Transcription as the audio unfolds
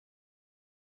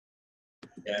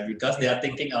Yeah, because they are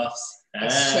thinking of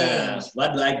Exchange.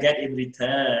 what do I get in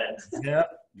return?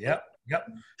 Yep.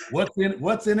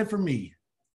 What's in it for me?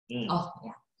 Oh,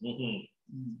 yeah. Mhm.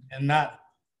 And not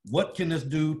what can this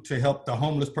do to help the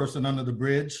homeless person under the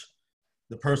bridge,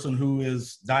 the person who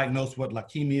is diagnosed with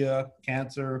leukemia,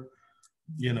 cancer,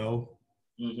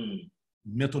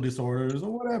 mental disorders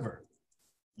or whatever.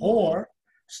 Or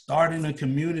starting a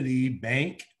community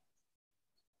bank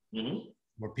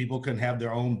where people can have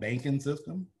their own banking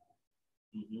system,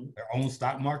 their own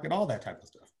stock market, all that type of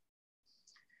stuff.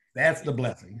 That's the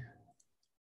blessing.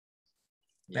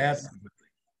 That's the blessing.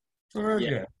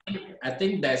 Yeah. I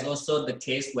think there's also the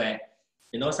case where,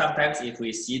 sometimes if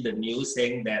we see the news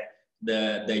saying that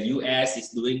the US is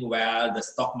doing well, the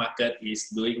stock market is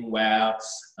doing well.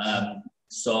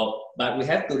 But we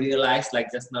have to realize,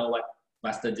 like just now what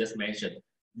Pastor just mentioned,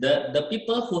 the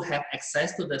people who have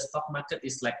access to the stock market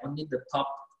is like only the top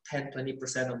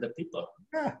 10-20% of the people.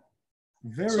 Yeah.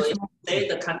 So if say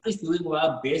the country is doing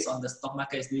well based on the stock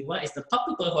market is doing well, it's the top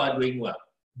people who are doing well.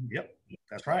 Yep,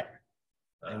 that's right.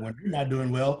 And when you're not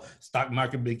doing well, stock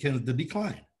market begins to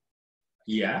decline.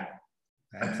 Yeah.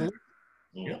 Absolutely.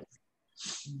 Yep.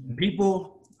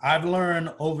 People, I've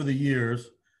learned over the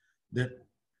years that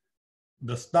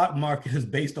the stock market is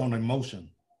based on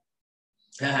emotion.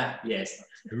 Yes.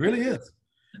 It really is.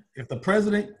 If the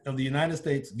president of the United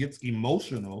States gets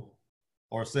emotional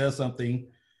or says something,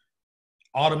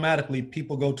 automatically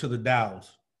people go to the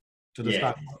Dows, to the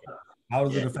stock market. How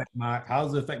does it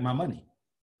affect my money?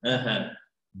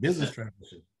 Business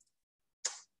transition.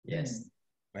 Yes.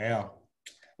 Well,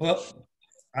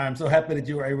 I'm so happy that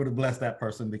you were able to bless that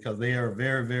person because they are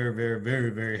very, very, very, very,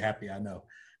 very happy. I know.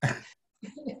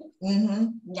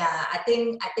 Yeah, I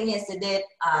think yesterday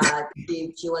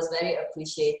she was very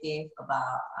appreciative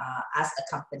about us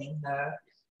accompanying her,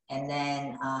 and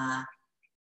then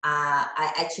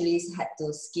I actually had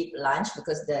to skip lunch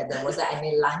because there wasn't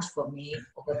any lunch for me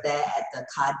over there at the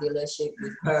car dealership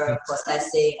with her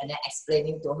processing and then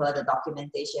explaining to her the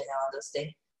documentation and all those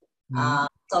things.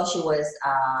 So she was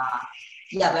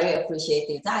very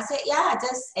appreciative. So I said,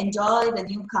 just enjoy the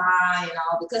new car,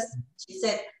 because she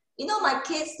said, my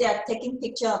kids, they are taking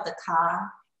picture of the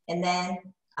car and then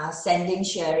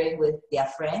sharing with their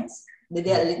friends.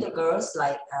 They are little girls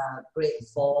like grade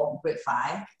 4, grade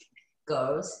 5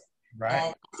 girls. Right.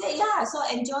 And I said, so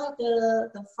enjoy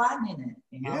the fun in it,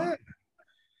 Yeah.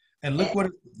 And look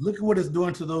what it's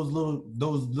doing to those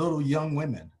little young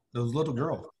women, those little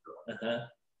girls.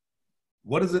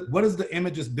 What is the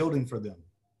image it's building for them?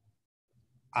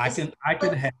 I can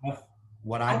have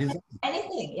what I desire.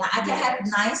 Anything. Yeah, I can have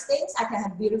nice things. I can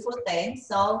have beautiful things.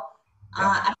 So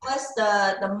at first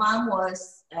the mom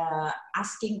was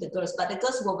asking the girls, but the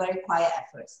girls were very quiet at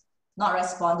first, not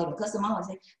responding because the mom was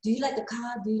saying, "Do you like the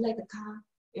car? Do you like the car?"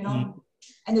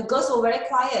 And the girls were very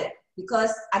quiet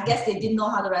because I guess they didn't know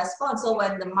how to respond. So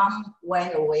when the mom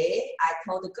went away, I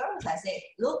told the girls, I said,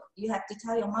 "Look, you have to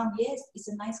tell your mom, yes, it's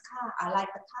a nice car. I like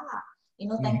the car.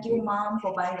 Thank you, mom,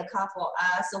 for buying the car for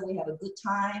us. So we have a good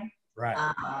time." Right.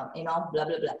 Blah, blah,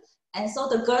 blah. And so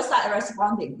the girls started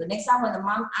responding. The next time when the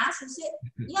mom asked, she said,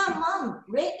 "Yeah, mom,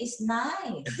 red is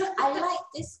nice. I like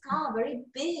this car, very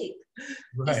big.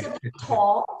 Right. It's a bit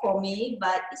tall for me,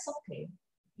 but it's okay."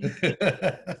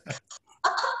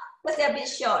 Because they're a bit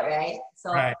short, right?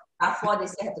 So after they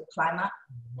still have to climb up.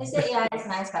 They said, "Yeah, it's a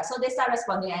nice car." So they start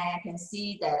responding, and I can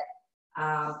see that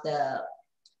the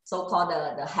so-called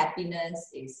the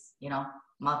happiness is,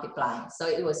 multiplying. So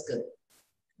it was good.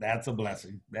 That's a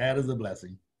blessing. That is a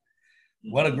blessing.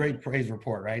 What a great praise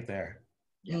report right there.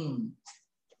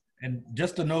 And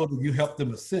just to know that you helped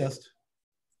them assist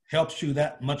helps you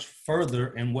that much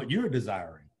further in what you're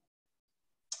desiring.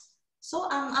 So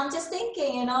I'm just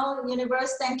thinking,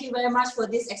 universe, thank you very much for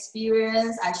this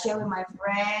experience. I share with my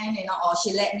friend, or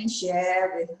she let me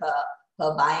share with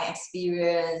her buying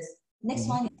experience. Next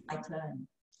one is my turn.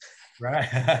 Right.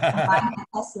 I'm buying a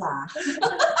Tesla.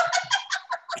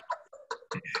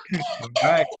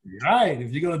 Right.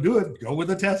 If you're gonna do it, go with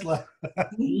a Tesla.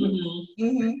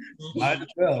 Might as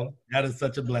well. That is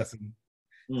such a blessing.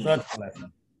 Such a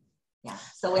blessing. Yeah.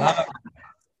 So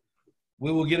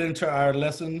we will get into our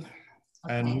lesson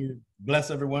and we bless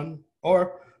everyone,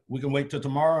 or we can wait till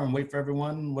tomorrow and wait for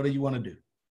everyone. What do you want to do?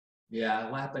 Yeah.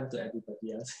 What happened to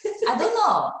everybody else? I don't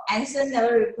know. Anson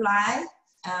never replied.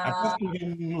 I talked to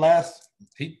him last.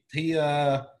 He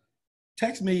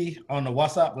texted me on the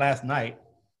WhatsApp last night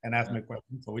and asked me a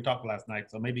question. So we talked last night.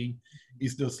 So maybe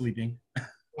he's still sleeping.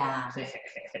 Yeah.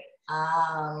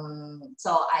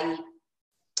 So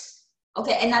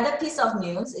another piece of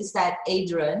news is that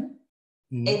Adrian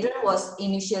Adrian was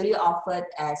initially offered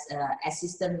as an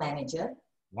assistant manager.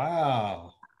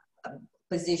 Wow.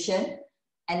 Position.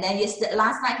 And then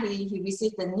last night he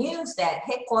received the news that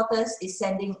headquarters is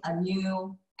sending a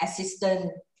new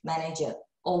assistant manager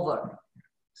over.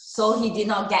 So he did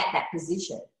not get that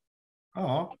position.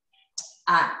 Oh.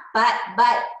 But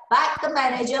the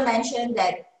manager mentioned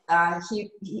that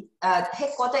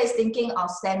headquarters is thinking of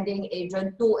sending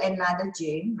Adrian to another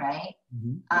gym, right?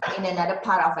 In another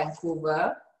part of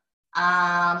Vancouver.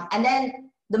 And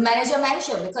then the manager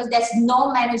mentioned, because there's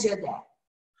no manager there.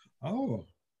 Oh.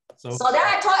 So then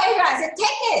I told Adrian, I said,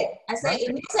 take it. I said, if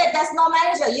you said there's no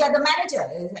manager, you're the manager.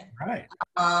 Said, right.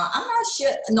 I'm not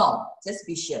sure. No, just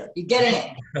be sure. You're getting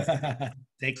it.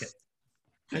 Take it.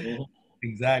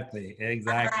 Exactly.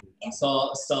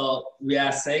 So we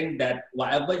are saying that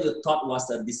whatever you thought was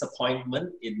a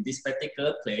disappointment in this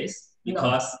particular place,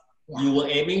 because you were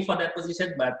aiming for that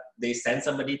position, but they sent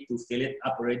somebody to fill it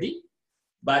up already.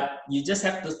 But you just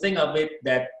have to think of it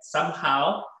that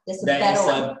somehow there is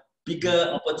a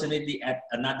bigger opportunity at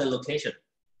another location.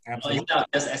 Absolutely. Instead of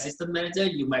just assistant manager,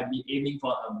 you might be aiming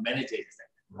for a manager instead.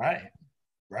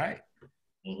 Right.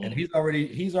 And he's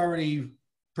already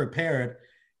prepared.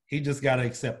 He just got to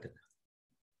accept it.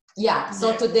 Yeah.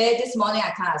 So this morning,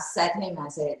 I kind of said to him, I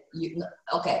said,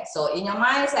 okay, so in your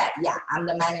mind, I said, yeah, I'm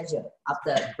the manager of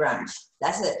the branch.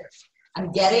 That's it.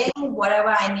 I'm getting whatever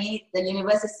I need. The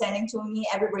universe is sending to me.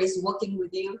 Everybody's working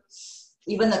with you,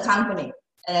 even the company.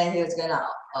 And then he was gonna,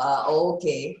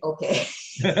 okay.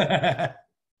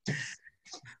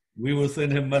 We will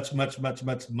send him much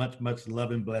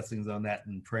love and blessings on that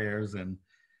and prayers. And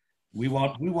we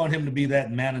want him to be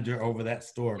that manager over that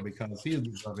store, because he is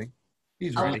deserving.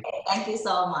 He's ready. Okay, thank you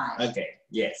so much. Okay,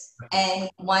 yes. And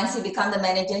once he becomes the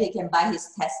manager, he can buy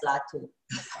his Tesla too.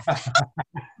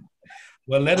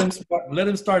 Well, let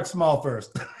him start small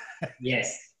first.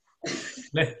 Yes.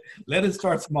 Let him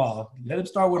start small. Let him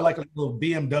start with like a little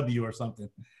BMW or something.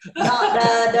 No,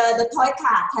 the toy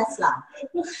car, Tesla.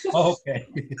 Okay.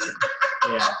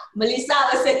 Yeah. Melissa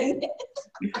was saying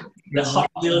the Hot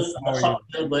Wheels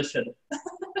version.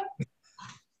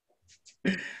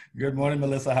 Good morning,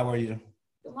 Melissa. How are you?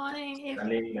 Good morning.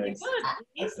 Nice.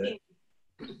 Good.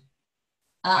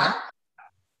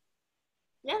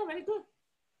 Yeah, very good.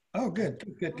 Oh,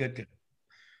 good.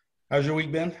 How's your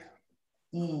week been?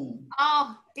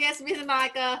 Oh, it's been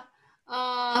like a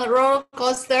roller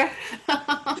coaster.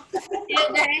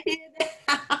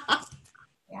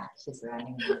 yeah, she's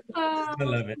running. I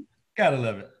love it. Gotta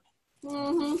love it.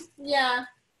 Yeah.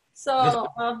 So,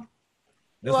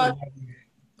 go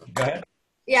ahead.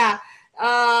 Yeah.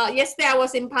 Yesterday I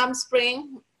was in Palm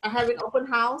Springs having open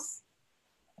house,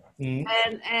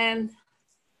 and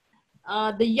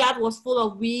the yard was full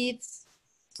of weeds,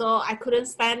 so I couldn't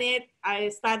stand it. I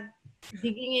started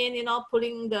digging in,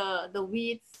 pulling the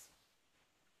weeds.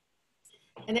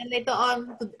 And then later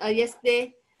on,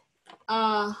 yesterday,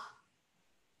 a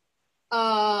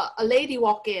lady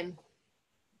walked in,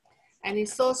 and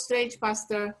it's so strange,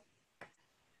 Pastor.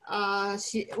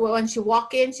 When she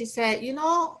walked in, she said,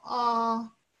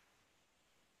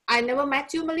 I never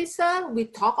met you, Melissa. We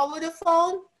talked over the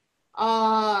phone.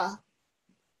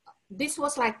 This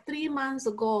was like 3 months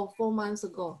ago, 4 months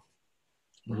ago.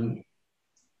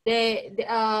 They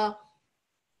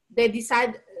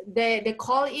decided, they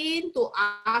call in to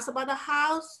ask about the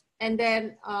house, and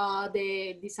then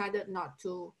they decided not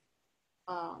to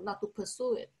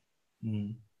pursue it.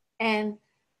 And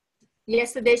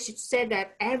yesterday she said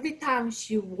that every time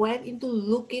she went into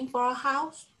looking for a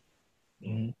house,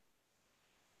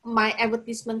 my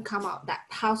advertisement come out, that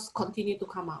house continued to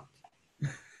come out.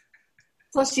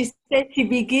 So she said she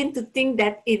began to think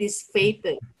that it is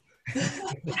fated.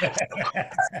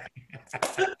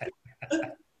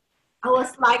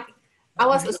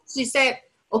 She said,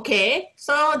 okay,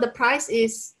 so the price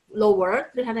is lower,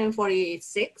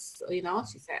 346, she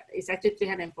said, it's actually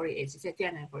 348. She said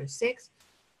 346.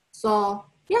 So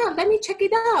yeah, let me check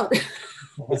it out.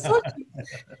 So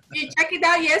she checked it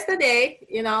out yesterday,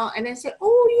 and then said,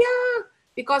 oh yeah,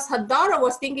 because her daughter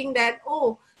was thinking that,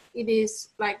 it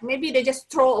is like, maybe they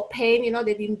just throw a paint,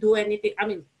 they didn't do anything. I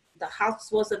mean, the house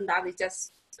wasn't done, it's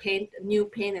just new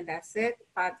paint, and that's it.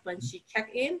 But when she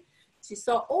checked in, she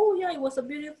saw, oh yeah, it was a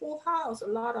beautiful house. A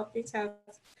lot of things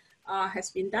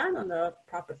has been done on the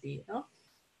property,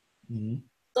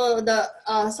 So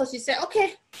so she said,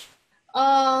 okay.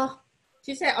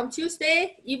 She said on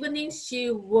Tuesday evening she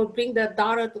will bring the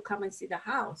daughter to come and see the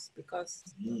house, because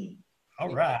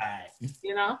all right,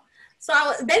 So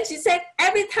then she said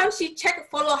every time she checked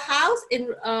for a house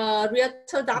in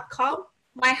realtor.com,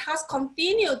 my house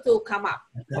continued to come up.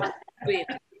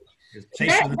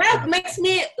 That makes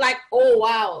me like, oh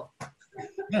wow.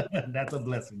 That's a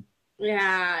blessing.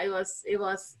 Yeah, it was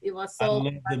so. I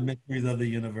love the mysteries of the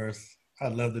universe. I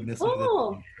love the mysteries of the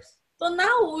universe. So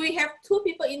now we have 2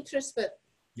 people interested.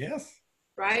 Yes.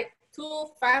 Right? 2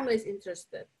 families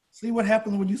interested. See what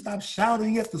happens when you stop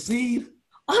shouting at the seed?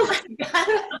 Oh my God.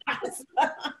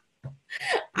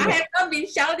 I have not been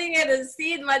shouting at the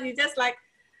seed, but you just like,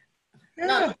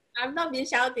 no, I've not been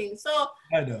shouting. So,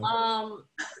 I know.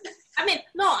 I mean,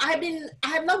 no, I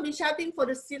have not been shouting for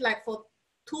the seed like for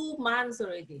 2 months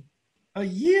already. A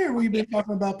year we've been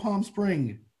talking about Palm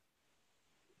Spring.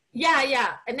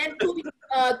 Yeah. And then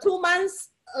 2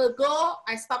 months ago,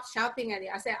 I stopped shouting at it.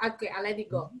 I said, okay, I let it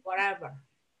go, whatever.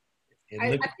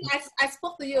 I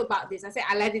spoke to you about this. I said,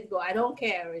 I let it go. I don't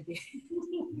care already.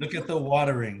 Look at the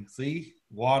watering. See?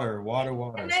 Water.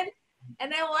 And then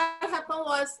what happened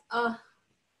was,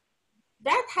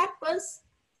 that happens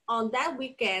on that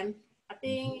weekend. I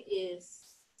think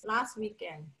is last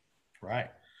weekend. Right.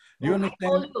 Do you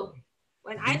understand?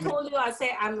 When I told you, I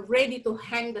said, I'm ready to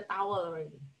hang the towel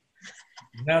already.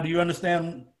 Now, do you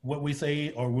understand what we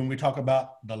say, or when we talk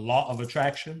about the law of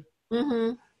attraction?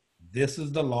 Mm-hmm. This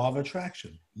is the law of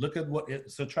attraction. Look at what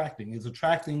it's attracting. It's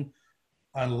attracting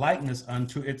a likeness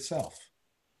unto itself.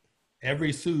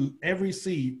 Every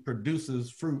seed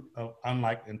produces fruit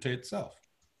unlike unto itself.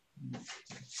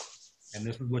 And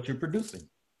this is what you're producing.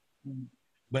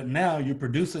 But now you're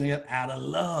producing it out of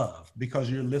love because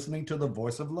you're listening to the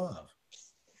voice of love.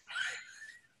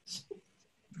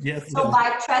 Yes. So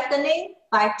by threatening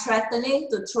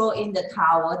to throw in the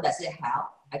towel, does it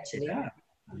help actually? Yeah.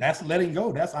 That's letting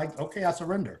go. That's like, okay, I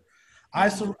surrender.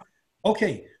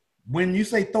 Okay. When you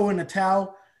say throw in the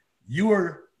towel,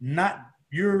 you're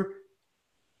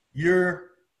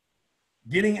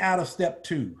getting out of step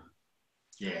 2.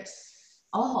 Yes.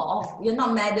 Oh, you're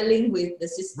not meddling with the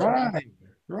system.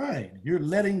 Right. You're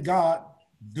letting God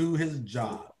do his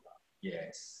job.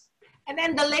 Yes. And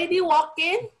then the lady walked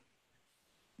in.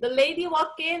 The lady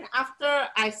walked in after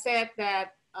I said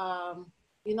that,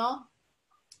 you know,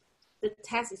 the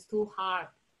test is too hard.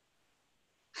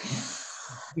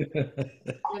 You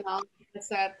know, I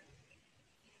said,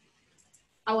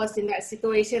 I was in that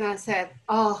situation. I said,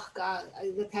 oh God,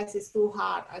 the test is too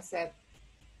hard. I said,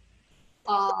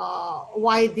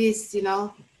 why this, you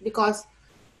know, because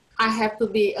I have to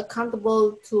be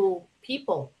accountable to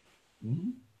people. Mm-hmm.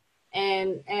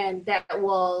 And that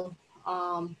will,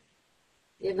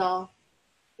 you know,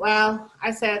 well,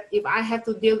 I said, if I have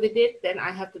to deal with it, then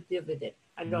I have to deal with it.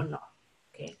 I don't know.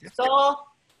 Okay. So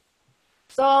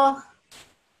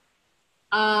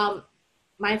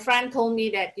my friend told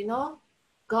me that, you know,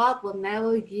 God will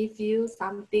never give you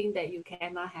something that you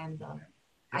cannot handle.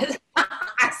 I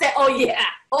said, oh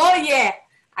yeah.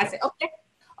 I said,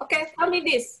 okay, tell me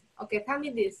this. Okay, tell me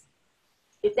this.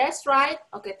 If that's right,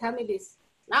 okay, tell me this.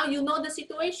 Now you know the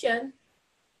situation,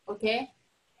 okay?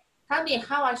 Tell me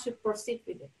how I should proceed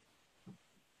with it.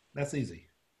 That's easy.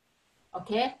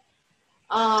 Okay.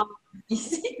 No.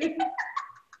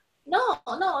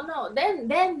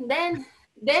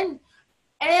 Then,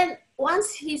 and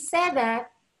once he said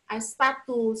that, I start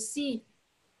to see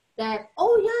that,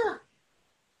 oh yeah,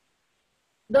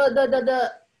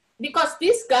 because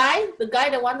this guy, the guy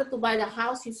that wanted to buy the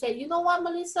house, he said, you know what,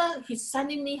 Melissa, he's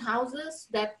sending me houses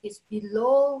that is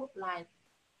below, like,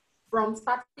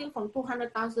 starting from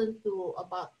 200,000 to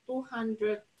about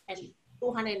 200 and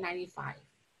 295.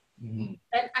 Mm-hmm.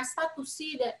 Then I start to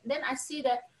see that, then I see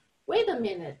that, wait a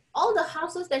minute, all the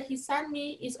houses that he sent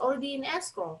me is already in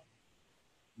escrow.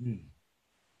 Mm.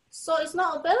 So it's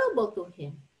not available to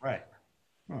him. Right.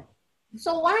 Huh.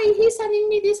 So why is he sending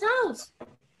me this house?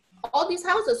 All these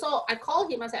houses. So I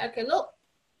called him. I said, okay, look.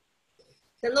 I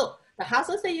said, look, the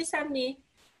houses that you sent me,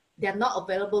 they're not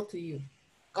available to you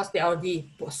because they already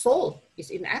sold. It's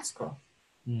in escrow.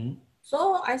 Mm-hmm.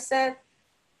 So I said,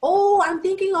 oh, I'm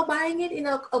thinking of buying it in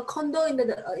a condo in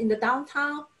the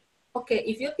downtown. Okay,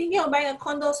 if you're thinking of buying a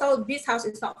condo, so this house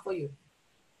is not for you.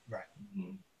 Right.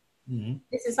 Mm-hmm.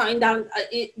 This is not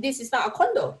this is not a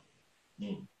condo.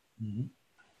 Mm-hmm.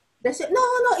 They said, no,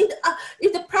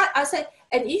 if the price, I said,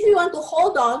 and if you want to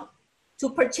hold on to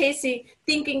purchasing,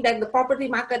 thinking that the property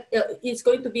market is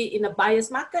going to be in a buyer's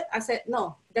market, I said,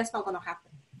 no, that's not going to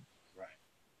happen. Right.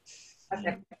 I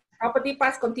said, property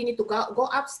price continue to go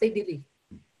up steadily.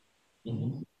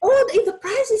 Mm-hmm. Oh, if the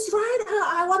price is right,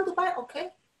 I want to buy, okay.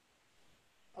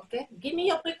 Okay, give me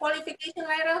your pre-qualification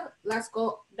letter. Let's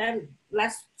go. Then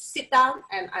let's sit down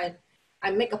and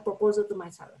I make a proposal to my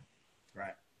seller.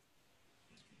 Right.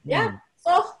 Yeah. Mm.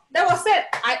 So that was it.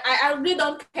 I really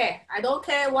don't care. I don't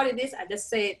care what it is. I just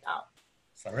say it out.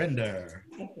 Surrender.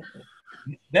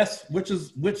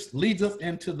 Which leads us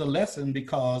into the lesson,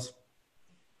 because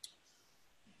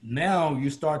now you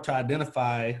start to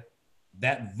identify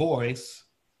that voice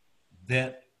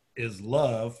that is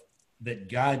love that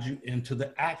guides you into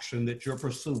the action that you're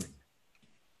pursuing.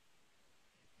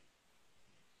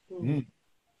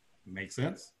 Make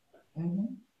sense?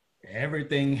 Mm-hmm.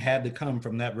 Everything had to come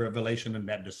from that revelation and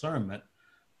that discernment,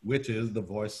 which is the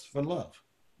voice for love,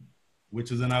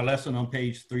 which is in our lesson on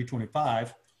page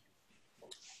 325.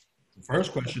 The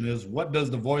first question is, what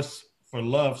does the voice for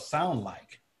love sound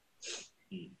like?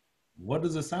 What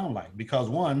does it sound like? Because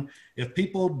one, if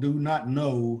people do not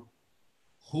know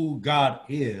who God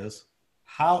is,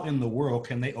 how in the world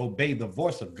can they obey the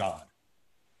voice of God?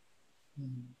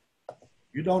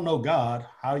 You don't know God,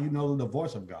 how you know the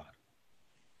voice of God?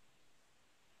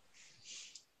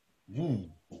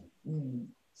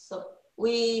 So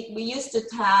we used to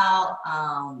tell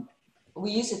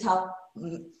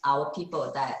our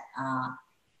people that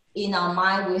in our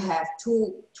mind we have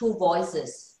two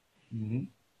voices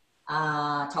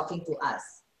talking to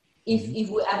us. If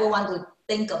we ever want to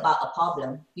think about a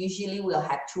problem, usually we'll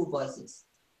have two voices.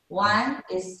 One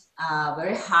is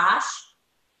very harsh,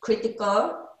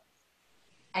 critical,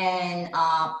 and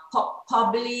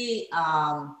probably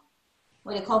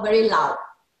what they call very loud.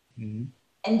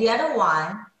 And the other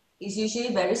one is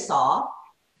usually very soft,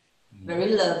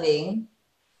 very loving,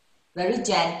 very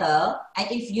gentle. And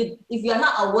if you're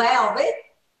not aware of it,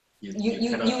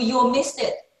 you missed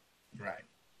it. Right.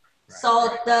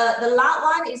 So the loud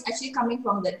one is actually coming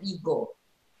from the ego.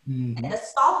 And the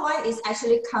soft one is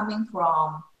actually coming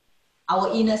from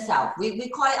our inner self. We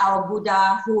call it our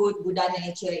Buddhahood, Buddha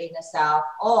nature, inner self,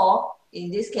 or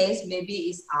in this case, maybe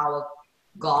it's our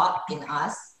God in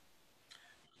us.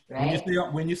 Right?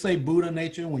 When you say Buddha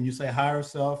nature, when you say higher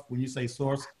self, when you say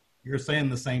source, you're saying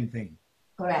the same thing.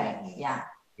 Correct. Yeah.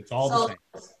 It's all the same.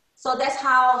 So that's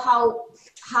how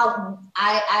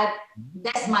I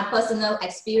that's my personal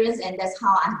experience, and that's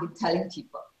how I've been telling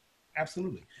people.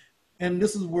 Absolutely. And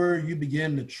this is where you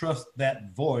begin to trust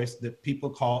that voice that people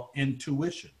call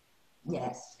intuition.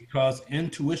 Yes. Because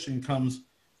intuition comes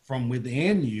from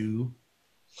within you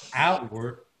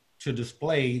outward to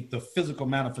display the physical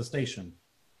manifestation.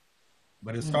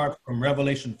 But it starts from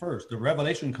revelation first. The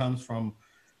revelation comes from,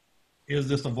 is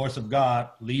this the voice of God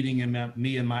leading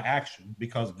me in my action?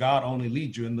 Because God only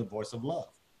leads you in the voice of love.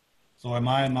 So am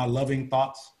I in my loving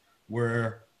thoughts?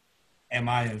 Where am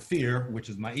I in fear, which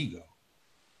is my ego?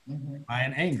 Am I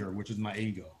in anger, which is my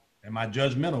ego? Am I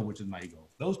judgmental, which is my ego?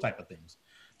 Those type of things.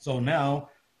 So now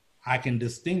I can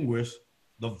distinguish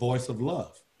the voice of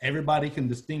love. Everybody can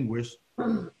distinguish.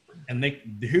 And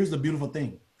here's the beautiful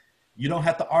thing. You don't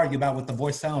have to argue about what the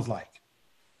voice sounds like.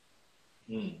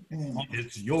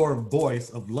 It's your voice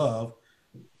of love,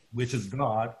 which is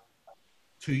God,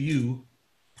 to you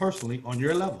personally on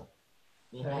your level.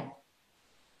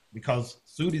 Because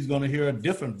Sudi's going to hear a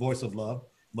different voice of love.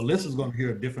 Melissa's going to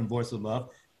hear a different voice of love.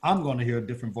 I'm going to hear a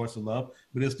different voice of love,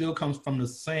 but it still comes from the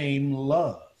same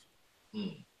love.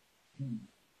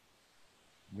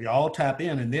 We all tap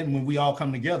in, and then when we all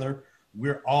come together,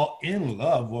 we're all in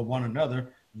love with one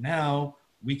another. Now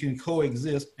we can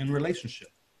coexist in relationship.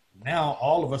 Now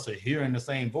all of us are hearing the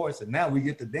same voice, and now we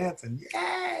get to dance, and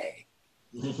yay!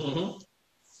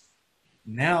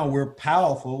 Now we're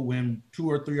powerful when 2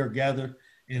 or 3 are gathered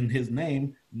in his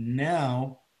name.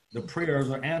 Now the prayers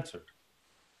are answered.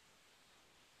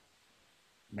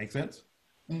 Make sense?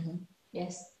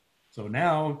 Yes. So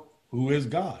now, who is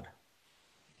God?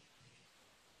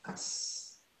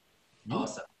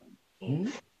 Awesome.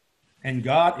 And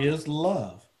God is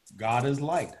love. God is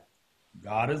light.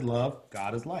 God is love.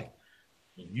 God is light.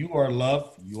 You are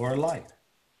love. You are light.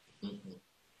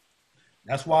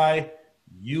 That's why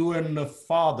you and the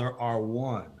Father are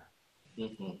one.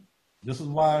 This is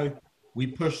why we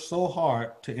push so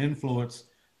hard to influence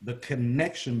the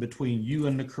connection between you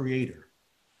and the Creator,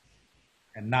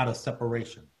 and not a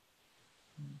separation.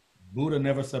 Buddha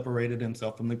never separated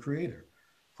himself from the Creator.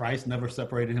 Christ never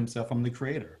separated himself from the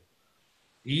Creator.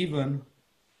 Even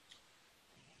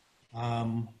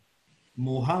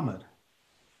Muhammad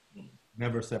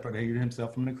never separated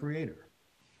himself from the Creator.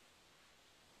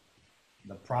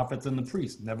 The prophets and the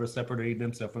priests never separated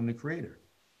themselves from the Creator.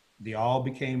 They all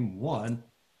became one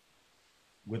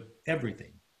with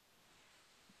everything.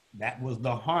 That was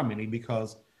the harmony,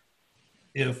 because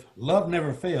if love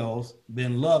never fails,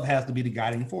 then love has to be the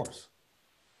guiding force.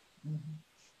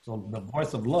 So the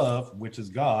voice of love, which is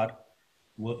God,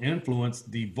 will influence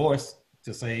the voice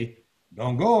to say,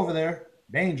 don't go over there,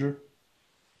 danger,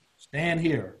 stand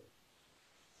here.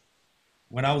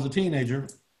 When I was a teenager,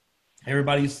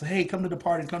 everybody used to say, hey, come to the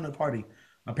party, come to the party.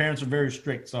 My parents were very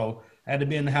strict, so I had to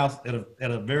be in the house at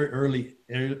a very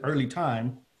early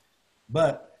time.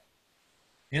 But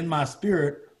in my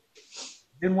spirit,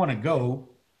 didn't want to go,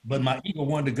 but my ego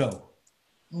wanted to go.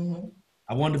 Mm-hmm.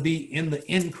 I wanted to be in the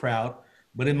in crowd,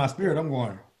 but in my spirit, I'm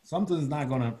going, something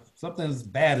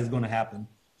bad is going to happen.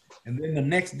 And then the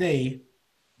next day,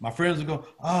 my friends would go,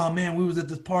 oh man, we was at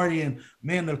this party and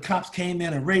man, the cops came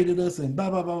in and raided us and blah,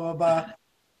 blah, blah, blah, blah.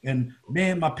 And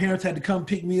man, my parents had to come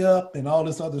pick me up and all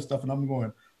this other stuff. And I'm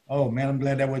going, oh man, I'm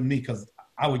glad that wasn't me, because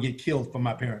I would get killed from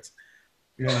my parents,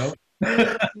 you know?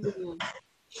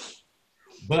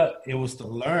 But it was to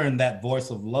learn that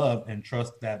voice of love and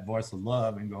trust that voice of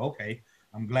love and go, okay,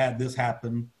 I'm glad this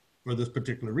happened for this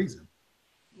particular reason,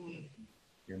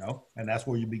 you know? And that's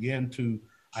where you begin to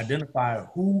identify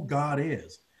who God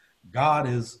is. God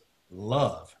is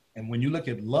love. And when you look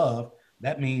at love,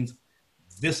 that means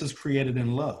this is created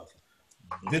in love.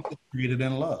 This is created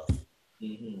in love.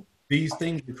 Mm-hmm. These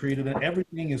things are created, and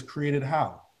everything is created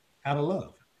how? Out of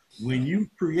love. When you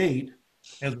create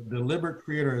as a deliberate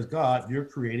creator as God, you're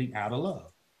creating out of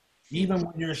love. Even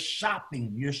when you're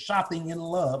shopping in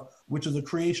love, which is a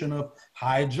creation of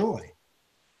high joy,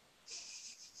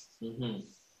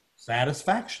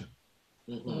 satisfaction.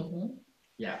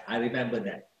 Yeah, I remember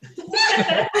that.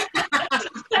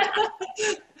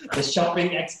 The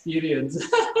shopping experience.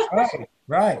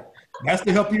 Right. That's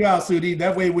to help you out, Sudi.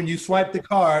 That way, when you swipe the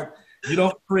card, you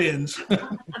don't cringe.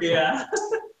 Yeah.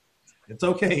 It's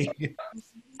okay.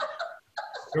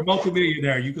 You're a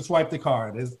multimillionaire. You can swipe the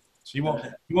card. You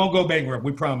won't go bankrupt.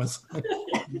 We promise.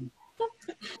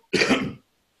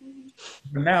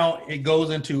 Now it goes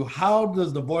into, how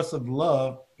does the voice of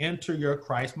love enter your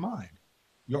Christ mind,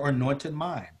 your anointed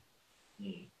mind?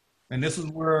 And this is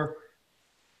where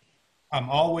I'm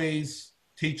always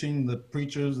teaching the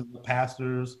preachers and the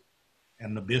pastors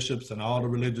and the bishops and all the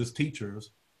religious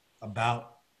teachers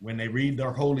about, when they read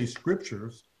their holy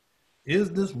scriptures,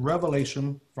 is this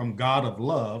revelation from God of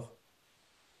love?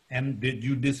 And did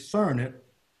you discern it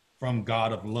from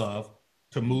God of love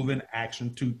to move in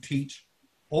action, to teach,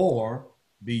 or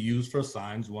be used for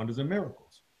signs, wonders, and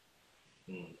miracles?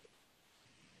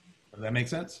 Does that make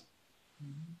sense?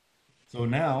 So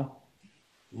now,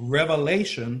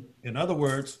 revelation, in other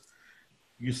words,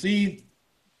 you see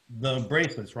the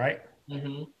bracelets, right?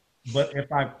 But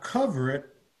if I cover it,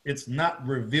 it's not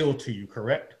revealed to you,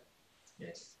 correct?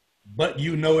 Yes. But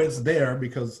you know it's there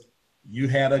because you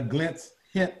had a glimpse,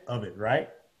 hint of it, right?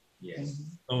 Yes.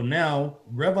 So now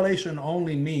revelation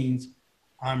only means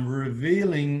I'm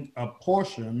revealing a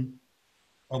portion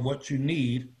of what you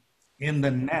need in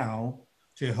the now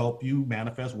to help you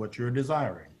manifest what you're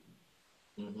desiring.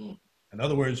 In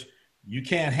other words, you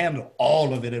can't handle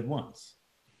all of it at once.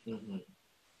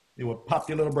 It will pop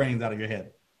your little brains out of your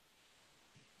head.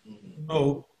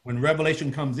 So when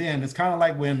revelation comes in, it's kind of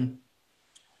like when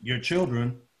your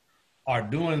children are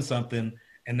doing something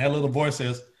and that little voice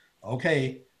says,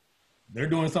 okay, they're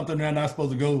doing something they're not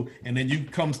supposed to go. And then you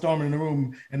come storming in the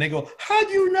room and they go, how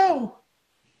do you know?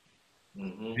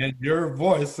 And your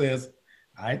voice says,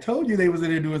 I told you they was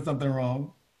in there doing something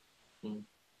wrong.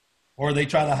 Or they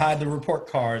try to hide the report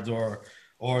cards or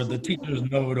the teacher's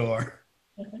note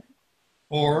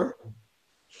or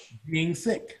being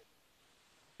sick.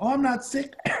 Oh, I'm not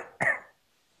sick.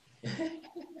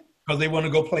 Because they want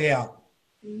to go play out.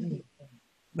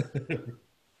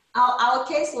 Our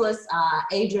case was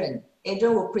Adrian.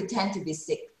 Adrian would pretend to be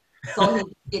sick, so he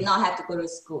did not have to go to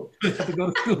school. Have to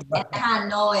go to school. And I can't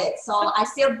know it. So I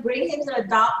still bring him to the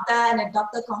doctor, and the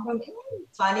doctor confirmed,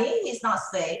 funny, he's not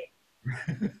sick.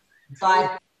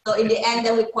 So in the end,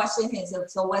 then we question him,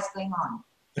 so what's going on?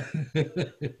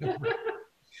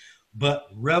 But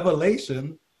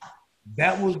revelation,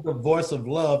 that was the voice of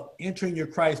love entering your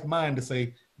Christ mind to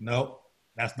say, no,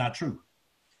 that's not true.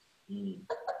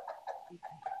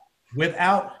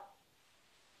 Without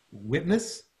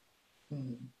witness,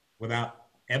 without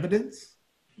evidence,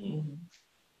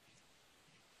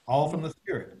 all from the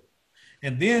Spirit.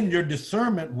 And then your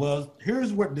discernment was,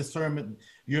 here's what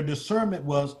your discernment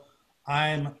was,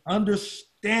 I'm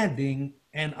understanding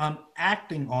and I'm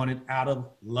acting on it out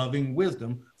of loving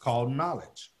wisdom called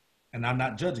knowledge. And I'm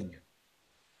not judging it.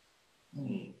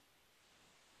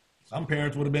 Some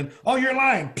parents would have been, oh, you're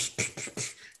lying.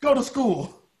 Go to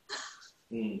school.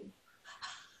 You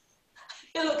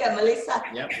look at Melissa.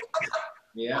 Yep.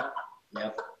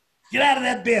 Get out of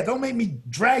that bed. Don't make me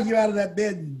drag you out of that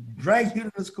bed and drag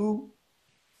you to school.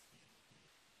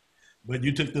 But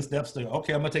you took the steps to,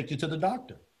 okay, I'm going to take you to the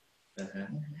doctor.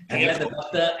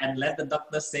 And let the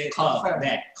doctor say,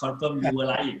 confirm you were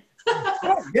lying.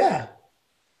 Yeah.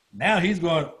 Now he's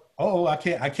going, oh, I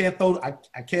can't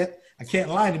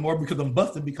lie anymore because I'm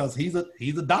busted because he's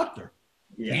a doctor.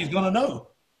 Yeah. He's gonna know.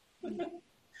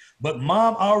 But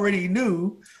mom already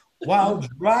knew while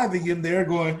driving him there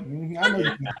going, I know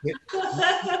you can quit.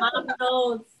 Mom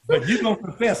knows. But you're gonna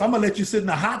confess, I'm gonna let you sit in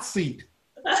the hot seat.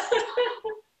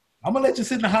 I'm gonna let you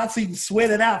sit in the hot seat and sweat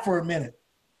it out for a minute.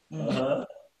 Uh-huh.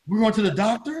 We're going to the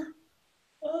doctor?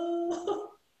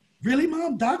 Really,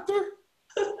 mom? Doctor?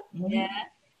 Yeah.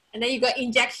 And then you got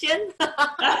injection.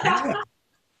 Yeah.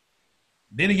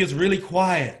 Then he gets really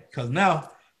quiet because now,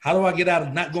 how do I get out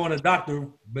of not going to the doctor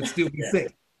but still be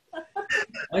sick?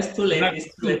 Oh, it's too late.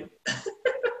 It's too late.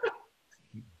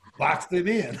 Boxed it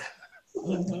in.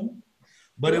 Mm-hmm.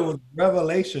 But it was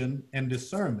revelation and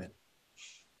discernment.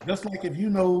 Just like if you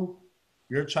know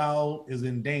your child is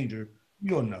in danger,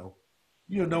 you'll know.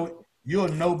 You'll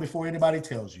know before anybody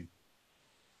tells you.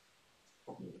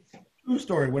 True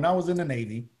story. When I was in the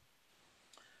Navy,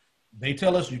 they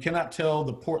tell us you cannot tell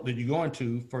the port that you're going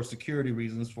to for security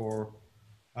reasons, for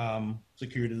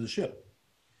security of the ship.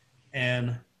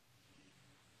 And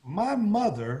my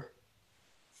mother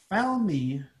found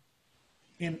me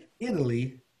in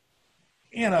Italy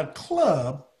in a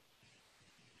club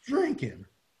drinking.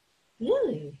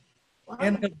 Really? Wow.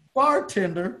 And the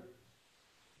bartender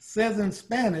says in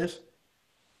Spanish,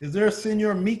 is there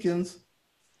Senor Meekins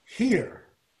here?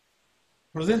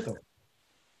 Presento.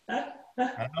 And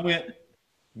I went,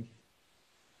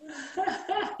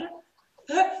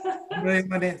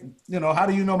 how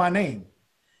do you know my name?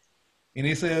 And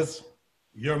he says,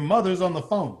 your mother's on the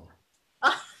phone.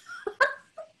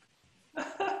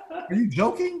 Are you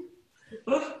joking?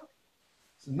 I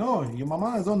said, no, your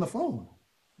mama is on the phone.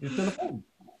 It's on the phone.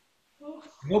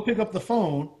 Go pick up the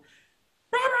phone.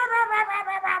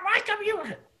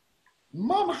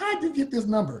 Mama, how'd you get this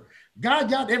number? God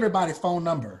got everybody's phone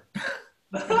number.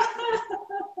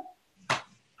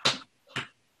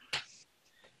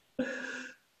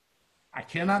 I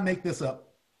cannot make this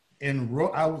up.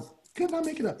 Cannot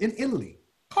make it up. In Italy.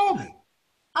 Call me.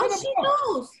 Oh, she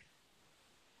knows.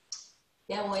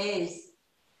 There are ways.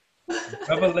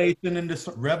 Revelation and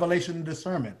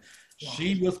discernment.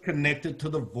 She was connected to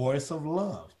the voice of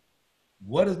love.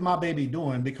 What is my baby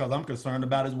doing? Because I'm concerned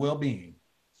about his well-being.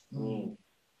 Mm.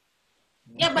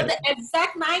 Yeah, but the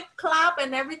exact nightclub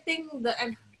and everything,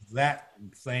 Exact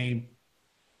same.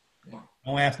 Yeah.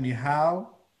 Don't ask me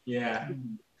how. Yeah.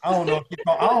 I don't know.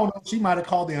 I don't know. She might have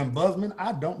called the ombudsman.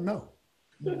 I don't know.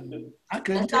 I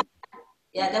couldn't tell.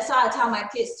 Yeah, that's why I tell my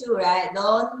kids too, right?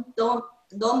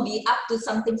 Don't be up to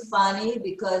something funny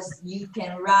because you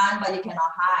can run but you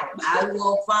cannot hide. I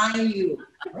will find you.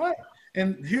 Right.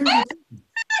 And here's the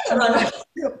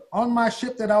thing. On my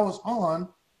ship that I was on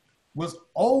was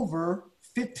over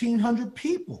 1,500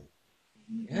 people.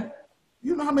 Yeah.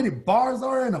 You know how many bars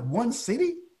are in one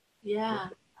city? yeah.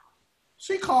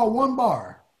 She called one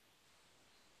bar.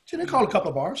 She didn't call a couple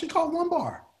of bars. She called one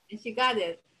bar. And she got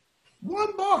it.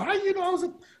 One bar. How you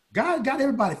know? God got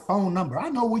everybody's phone number. I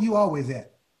know where you always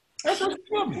at. That's what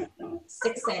you me.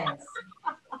 6 cents.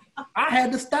 I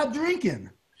had to stop drinking.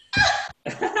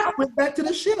 I went back to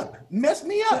the ship. Messed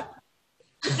me up.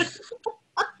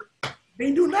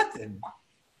 They do nothing.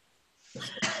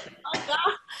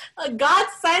 God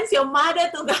sends your mother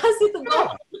to ask you to go.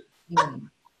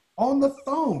 On the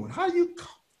phone.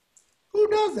 Who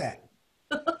does that?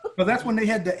 Because that's when they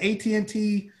had the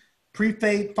AT&T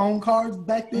prepaid phone cards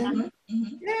back then.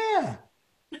 Mm-hmm. Yeah.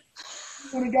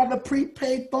 When he got the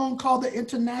prepaid phone called the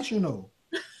International.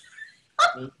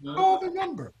 Mm-hmm. Call the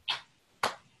number.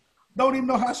 Don't even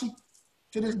know how she,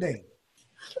 to this day.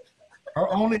 Her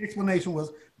only explanation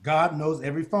was, God knows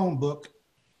every phone book.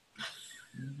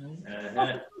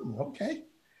 Uh-huh. Okay.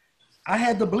 I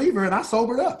had to believe her and I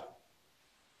sobered up.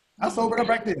 I sobered up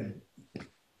right then.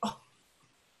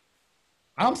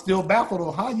 I'm still baffled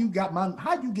on how you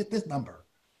get this number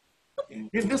in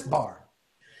this bar.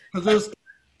 Because there's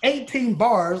 18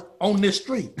 bars on this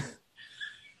street.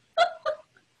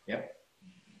 Yep.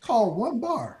 Called one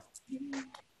bar.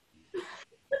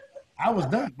 I was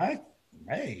done. I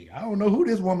don't know who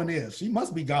this woman is. She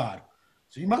must be God.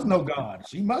 She must know God.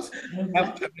 She must have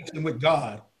a connection with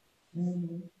God.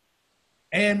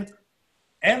 And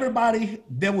everybody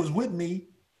that was with me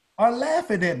are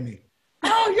laughing at me.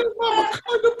 Oh, your mama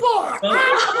called the bar.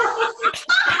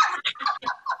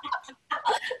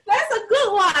 That's a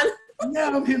good one.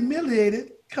 Now I'm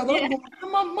humiliated because I'm going to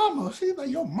my mama. She's like,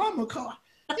 your mama called.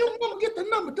 Your mama get the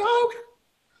number, dog.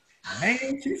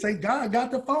 Man, she say, God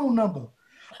got the phone number.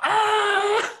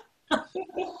 Ah!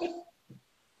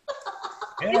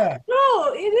 Yeah.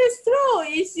 True. It is true.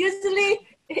 It's usually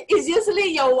It's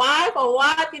usually your wife or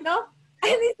what, you know?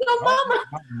 And it's your mama.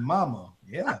 My mama,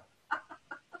 yeah.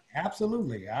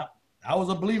 Absolutely. I was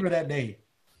a believer that day.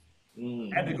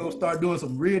 I had to go start doing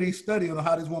some really study on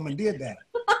how this woman did that.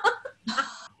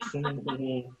 Couldn't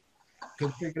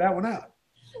figure that one out.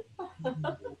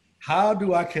 How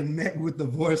do I connect with the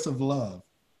voice of love?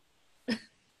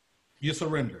 You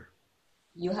surrender.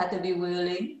 You have to be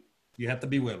willing. You have to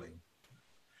be willing.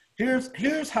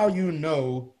 Here's how you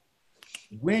know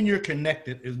when you're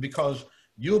connected is because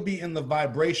you'll be in the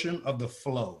vibration of the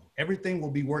flow. Everything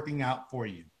will be working out for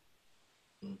you.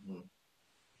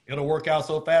 It'll work out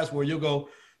so fast where you'll go,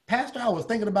 Pastor, I was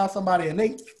thinking about somebody and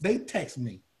they text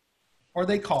me or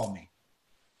they call me.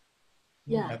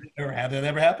 Yeah. Have that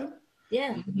ever happened?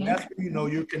 Yeah. That's when you know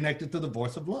you're connected to the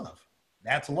voice of love.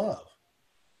 That's love.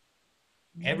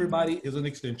 Everybody is an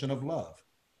extension of love.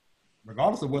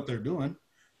 Regardless of what they're doing,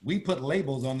 we put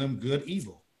labels on them, good,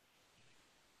 evil.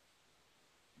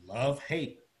 Love,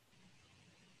 hate.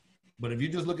 But if you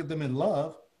just look at them in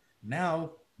love,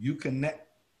 now you connect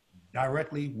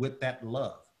directly with that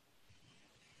love.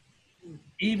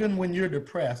 Even when you're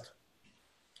depressed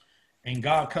and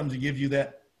God comes to give you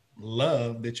that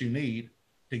love that you need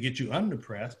to get you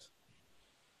undepressed,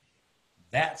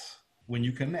 that's when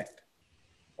you connect.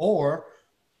 Or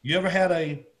you ever had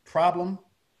a problem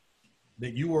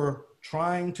that you were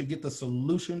trying to get the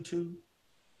solution to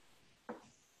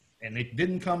and it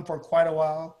didn't come for quite a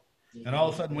while, and all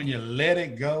of a sudden when you let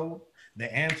it go,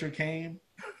 the answer came?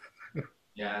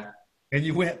 Yeah. And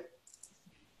you went,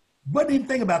 what did you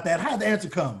think about that? How'd the answer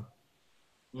come?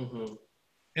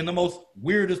 In the most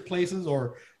weirdest places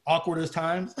or awkwardest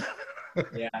times?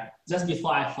 Yeah, just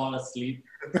before I fall asleep.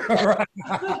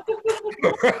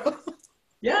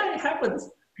 Yeah, it happens.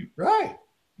 Right.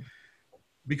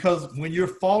 Because when you're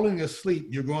falling asleep,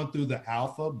 you're going through the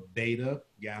alpha, beta,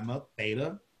 gamma,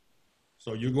 theta.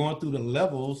 So you're going through the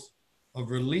levels of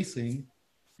releasing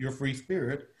your free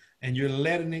spirit and you're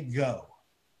letting it go.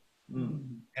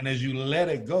 And as you let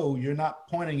it go, you're not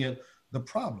pointing at the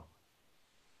problem.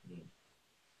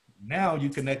 Now you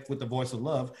connect with the voice of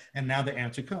love, and now the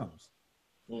answer comes.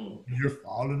 You're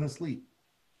falling asleep.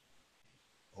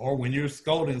 Or when you're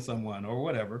scolding someone or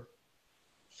whatever,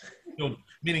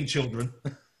 meaning children.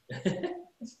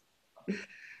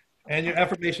 And your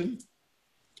affirmation,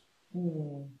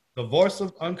 the voice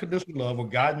of unconditional love will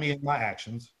guide me in my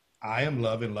actions. I am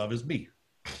love and love is me.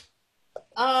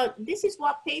 This is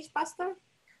what page, Pastor?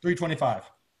 325.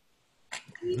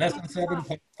 Lesson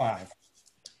 7.5.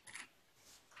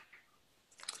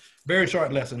 Very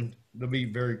short lesson. It'll be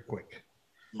very quick.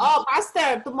 Oh,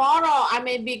 Pastor, tomorrow I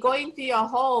may be going to your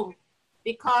home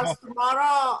because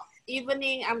tomorrow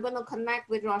evening I'm going to connect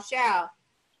with Rochelle.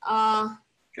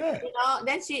 Good. You know,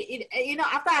 then she, you know,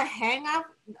 after I hang up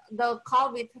the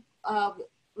call with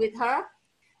her,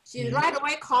 she right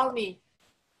away called me.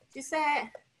 She said,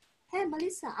 hey,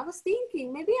 Melissa, I was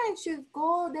thinking maybe I should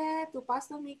go there to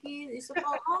Pastor Mickey. It's been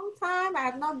a long time. I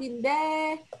have not been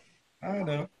there. I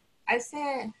know. I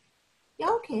said, yeah,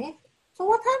 okay. So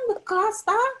what time the class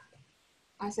start?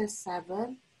 I said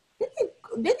 7.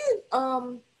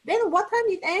 Then what time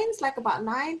it ends? Like about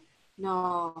 9?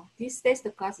 No, these days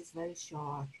the class is very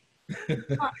short.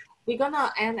 We're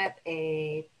gonna end at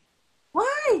 8.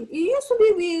 Why? It used to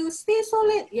be we stay so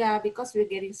late. Yeah, because we're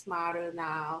getting smarter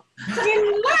now.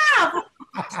 She laughed.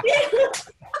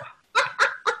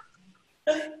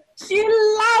 She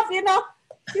laughed, you know.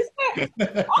 She said,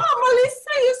 oh,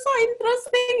 Melissa, you're so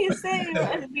interesting. You say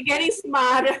we're getting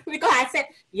smarter. Because I said,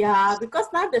 yeah, because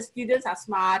now the students are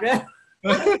smarter.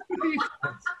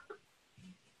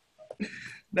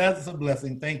 That's a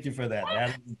blessing. Thank you for that.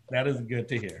 That is good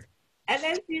to hear. And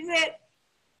then she said,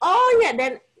 oh, yeah,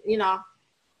 then, you know,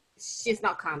 she's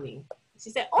not coming. She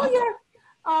said, oh, yeah,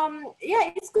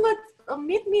 yeah, it's good.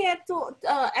 Meet me at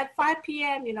 5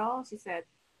 p.m., you know. She said,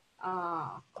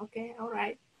 okay, all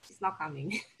right. She's not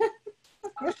coming.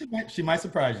 Well, she might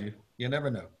surprise you. You never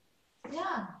know.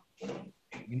 Yeah.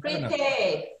 You never know.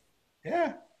 Pretty.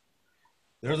 Yeah.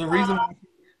 There's a reason.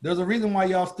 There's a reason why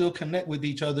y'all still connect with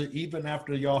each other even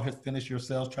after y'all have finished your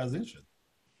sales transition.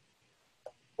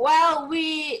 Well,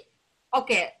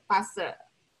 okay, Pastor.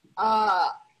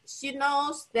 She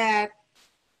knows that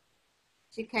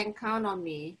she can count on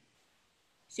me.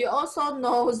 She also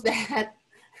knows that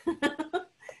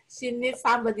she needs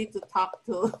somebody to talk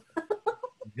to.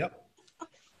 Yep.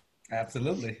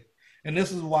 Absolutely. And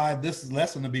this is why this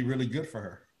lesson will be really good for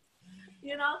her.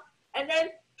 You know, and then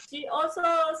she also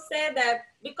said that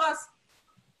because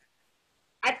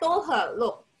I told her,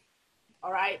 look,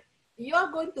 all right, you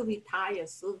are going to retire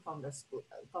soon from the school,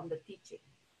 from the teaching.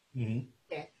 Mm-hmm.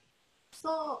 Okay.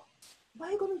 So what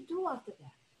are you going to do after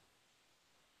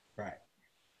that? Right.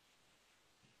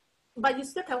 But you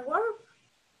still can work.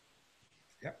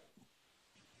 Yep.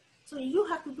 So you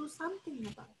have to do something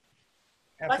about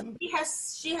it. Absolutely. But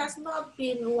she has not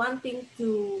been wanting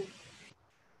to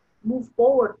move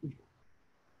forward.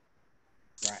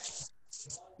 Right.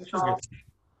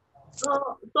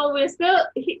 So we're still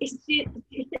she's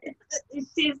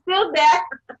still there.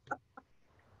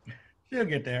 She'll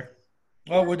get there.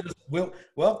 Well,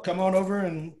 we'll come on over,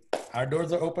 and our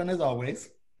doors are open as always,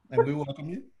 and we welcome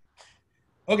you.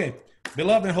 Okay,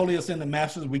 beloved and holy ascended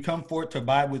masters, we come forth to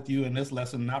abide with you in this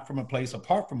lesson, not from a place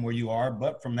apart from where you are,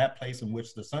 but from that place in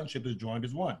which the sonship is joined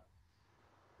as one.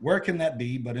 Where can that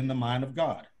be but in the mind of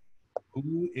God?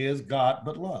 Who is God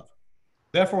but love?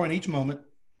 Therefore, in each moment,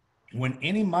 when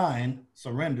any mind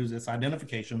surrenders its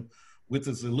identification with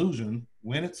its illusion,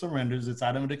 when it surrenders its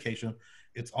identification,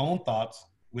 its own thoughts,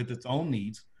 with its own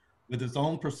needs, with its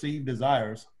own perceived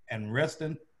desires, and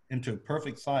resting into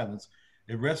perfect silence,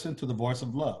 it rests into the voice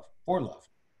of love, for love.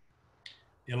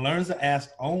 It learns to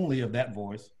ask only of that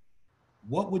voice,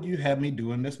 what would you have me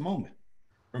do in this moment?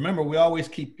 Remember, we always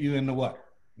keep you in the what?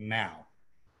 Now.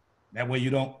 That way you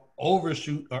don't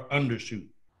overshoot or undershoot.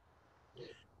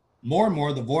 More and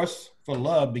more, the voice for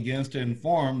love begins to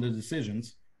inform the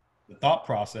decisions, the thought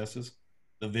processes,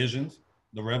 the visions,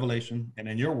 the revelation, and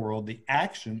in your world, the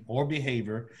action or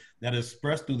behavior that is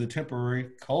expressed through the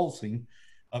temporary coalescing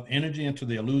of energy into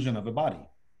the illusion of a body.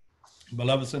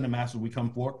 Beloved ascended masters, we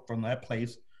come forth from that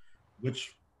place,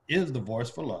 which is the voice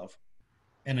for love.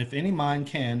 And if any mind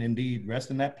can indeed rest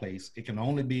in that place, it can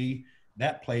only be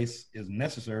that place is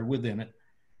necessary within it.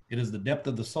 It is the depth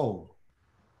of the soul.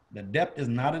 The depth is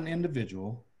not an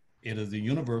individual. It is the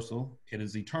universal. It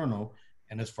is eternal,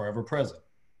 and is forever present.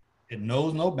 It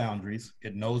knows no boundaries.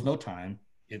 It knows no time.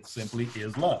 It simply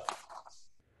is love.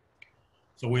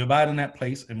 So we abide in that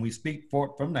place, and we speak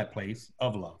forth from that place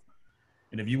of love.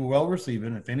 And if you will well receive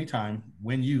it, if any time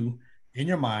when you, in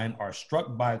your mind, are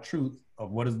struck by truth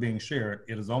of what is being shared,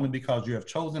 it is only because you have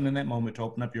chosen in that moment to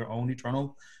open up your own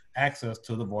eternal access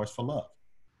to the voice for love.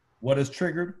 What is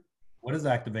triggered, what is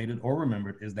activated or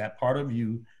remembered is that part of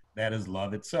you that is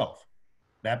love itself.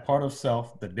 That part of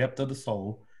self, the depth of the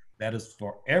soul, that is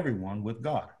for everyone with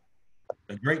God.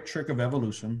 The great trick of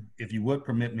evolution, if you would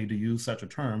permit me to use such a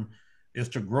term, is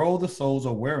to grow the soul's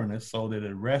awareness so that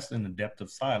it rests in the depth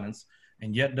of silence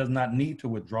and yet does not need to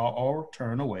withdraw or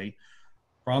turn away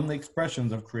from the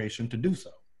expressions of creation to do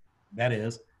so. That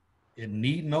is, it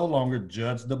need no longer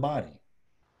judge the body.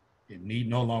 It need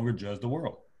no longer judge the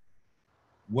world.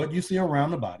 What you see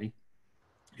around the body,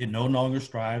 it no longer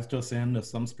strives to ascend to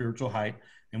some spiritual height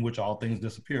in which all things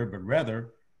disappear, but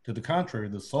rather, to the contrary,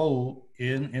 the soul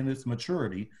in its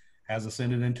maturity has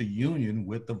ascended into union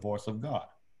with the voice of God.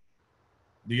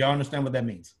 Do you understand what that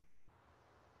means?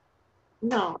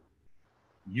 No.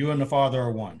 You and the Father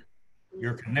are one.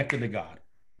 You're connected to God.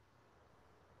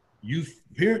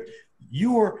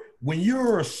 When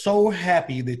you're so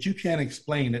happy that you can't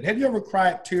explain it. Have you ever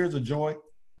cried tears of joy?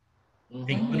 And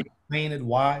couldn't explain it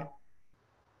why?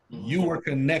 You were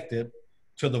connected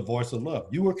to the voice of love.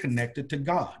 You were connected to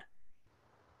God.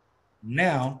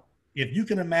 Now, if you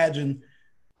can imagine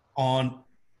on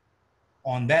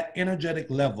that energetic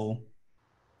level,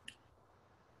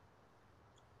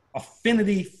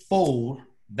 affinity fold,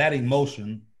 that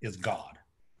emotion is God,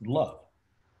 love.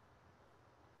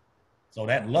 So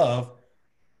that love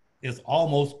is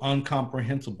almost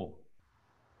incomprehensible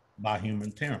by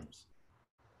human terms.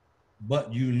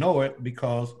 But you know it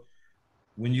because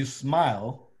when you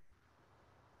smile,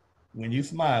 you just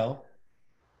smile.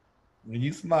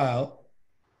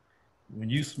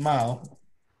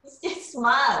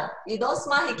 You don't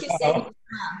smile, he keeps saying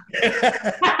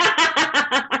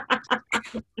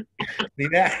See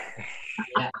that?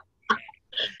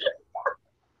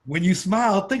 When you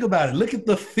smile, think about it. Look at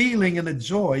the feeling and the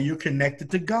joy. You're connected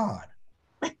to God.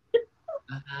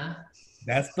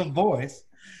 That's the voice.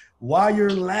 While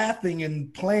you're laughing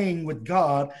and playing with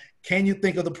God, can you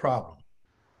think of the problem?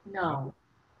 No.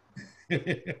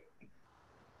 Can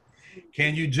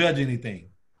you judge anything?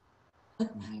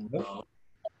 No.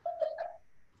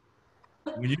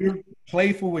 When you're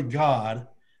playful with God,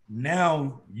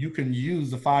 now you can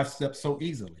use the 5 steps so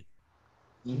easily.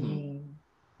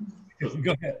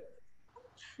 Go ahead.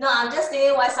 No, I'm just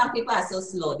thinking why some people are so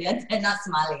slow. They're not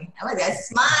smiling. I was like,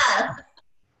 smile.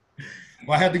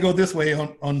 Well, I had to go this way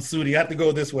on Sudi. I have to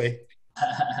go this way.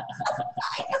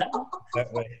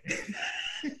 That way.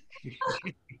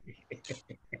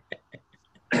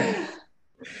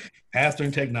 Pastor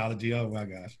and technology. Oh my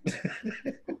gosh.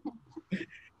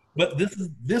 But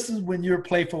this is when you're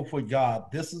playful for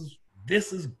God. This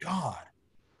is God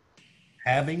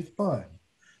having fun,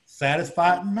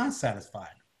 satisfied and not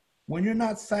satisfied. When you're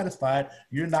not satisfied,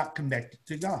 you're not connected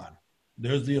to God.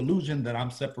 There's the illusion that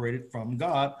I'm separated from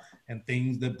God and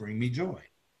things that bring me joy.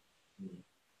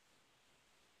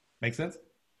 Make sense?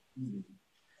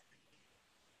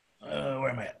 Where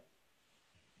am I at?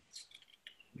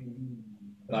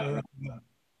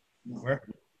 Where?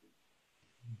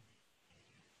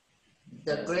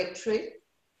 The great tree.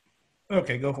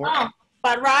 Okay, go for it. Oh,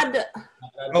 but rather,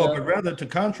 But rather to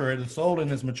contrary, the soul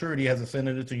in its maturity has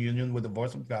ascended into union with the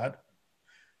voice of God.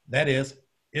 That is,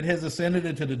 it has ascended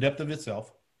into the depth of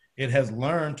itself. It has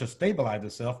learned to stabilize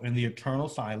itself in the eternal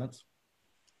silence.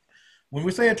 When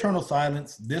we say eternal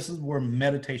silence, this is where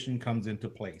meditation comes into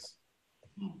place.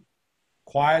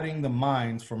 Quieting the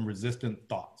minds from resistant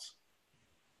thoughts.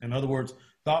 In other words,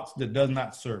 thoughts that does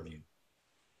not serve you.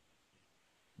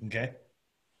 Okay?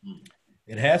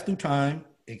 It has through time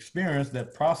experienced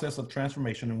that process of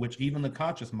transformation in which even the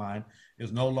conscious mind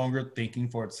is no longer thinking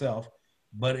for itself,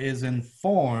 but is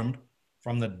informed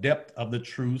from the depth of the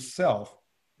true self,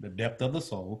 the depth of the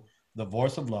soul, the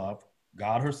voice of love,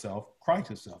 God herself, Christ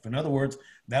herself. In other words,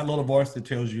 that little voice that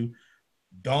tells you,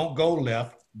 don't go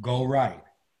left, go right.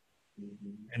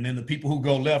 And then the people who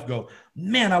go left go,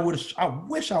 man, I wish I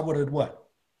would have what?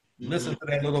 Listen to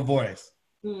that little voice.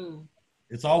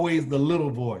 It's always the little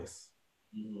voice.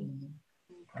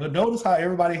 But notice how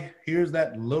everybody hears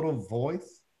that little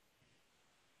voice.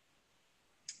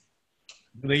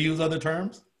 Do they use other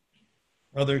terms?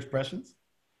 Other expressions?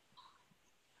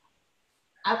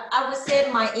 I would say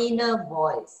my inner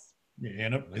voice.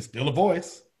 Yeah, it's still a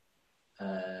voice.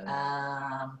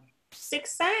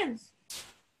 Sixth Sense.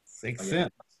 Sixth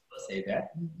Sense. Say that.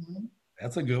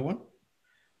 That's a good one.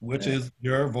 Which is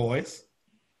your voice.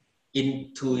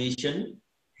 Intuition.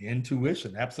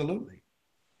 Intuition, absolutely.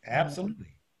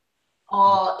 Absolutely.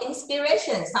 Or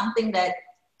inspiration, something that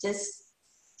just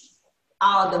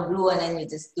out of the blue and then you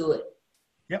just do it.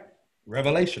 Yep.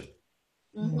 Revelation.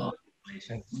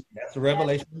 That's the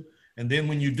revelation. And then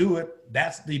when you do it,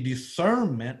 that's the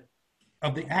discernment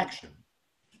of the action.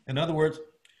 In other words,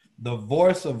 the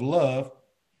voice of love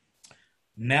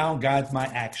now guides my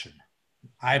action.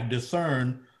 I've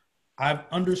discerned, I've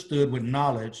understood with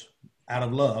knowledge out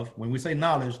of love. When we say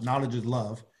knowledge, knowledge is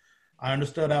love. I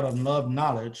understood out of love,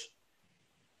 knowledge.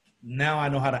 Now I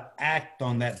know how to act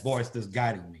on that voice that's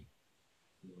guiding me.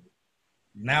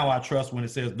 Now I trust when it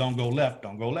says, don't go left,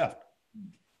 don't go left.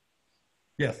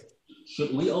 Yes.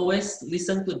 Should we always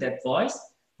listen to that voice?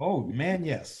 Oh, man,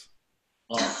 yes.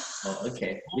 Oh,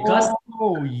 okay. Because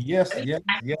yes.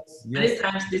 many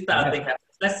times this type of thing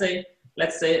happens.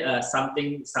 Let's say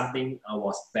something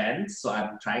was banned, so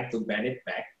I'm trying to ban it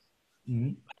back.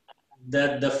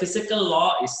 The physical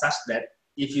law is such that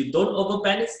if you don't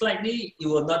overband it slightly, it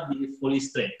will not be fully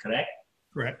straight, correct?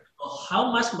 Correct. So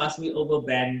how much must we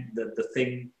overband the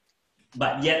thing,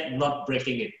 but yet not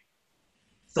breaking it?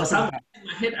 So sometimes in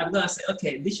my head, I'm going to say,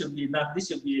 okay, this should be enough, this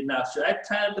should be enough. Should I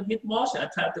try a bit more? Should I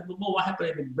try a bit more? What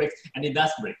happens if it breaks? And it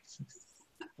does break.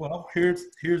 Well, here's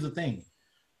the thing.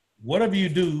 Whatever you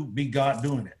do, be God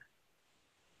doing it.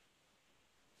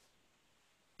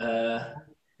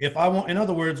 If I want, in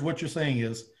other words, what you're saying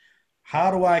is,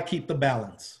 how do I keep the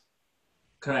balance?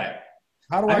 Correct.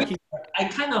 How do I keep? I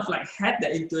kind of like had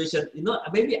the intuition,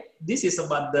 maybe this is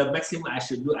about the maximum I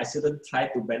should do. I shouldn't try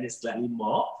to bend it slightly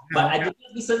more, but I didn't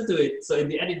listen to it. So in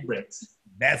the end, it breaks.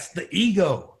 That's the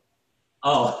ego.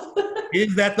 Oh.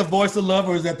 Is that the voice of love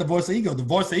or is that the voice of ego? The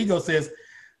voice of ego says,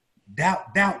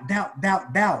 doubt, doubt, doubt,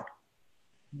 doubt, doubt.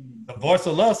 The voice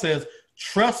of love says,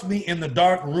 trust me in the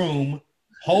dark room,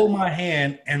 hold my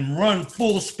hand and run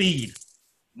full speed.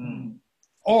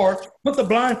 Or put the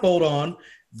blindfold on,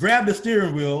 grab the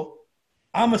steering wheel,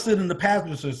 I'm going to sit in the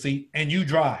passenger seat and you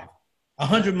drive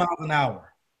 100 miles an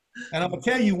hour. And I'm going to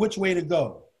tell you which way to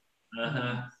go.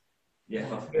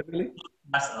 Yeah.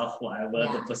 That's of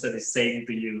whatever the person is saying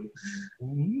to you.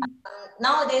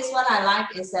 Nowadays, what I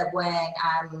like is that when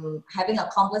I'm having a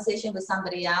conversation with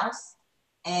somebody else,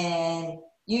 and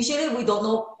usually we don't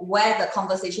know where the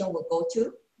conversation will go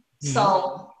to.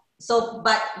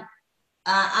 But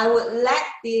I would let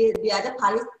the other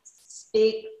party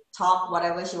speak, talk,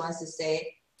 whatever she wants to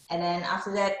say. And then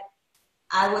after that,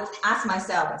 I would ask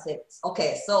myself, I said,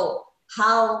 okay, so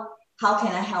how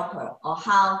can I help her? Or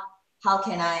how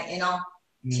can I,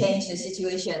 change the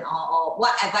situation? Or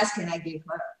what advice can I give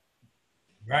her?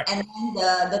 Right. And then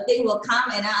the thing will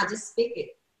come and I'll just speak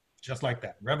it. Just like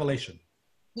that. Revelation.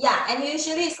 Yeah, and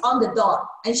usually it's on the dot.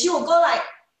 And she will go like,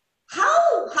 how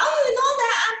you know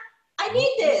that? I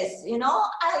need this, you know,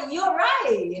 you're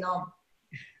right, you know.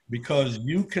 Because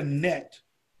you connect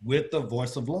with the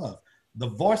voice of love. The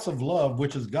voice of love,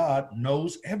 which is God,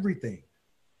 knows everything.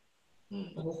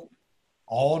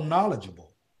 All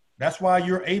knowledgeable. That's why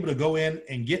you're able to go in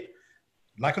and get,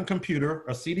 like a computer,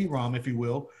 a CD-ROM, if you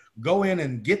will, go in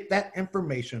and get that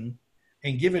information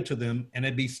and give it to them, and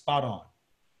it'd be spot on.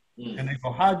 And they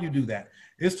go, how do you do that?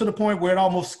 It's to the point where it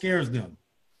almost scares them.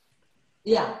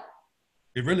 Yeah.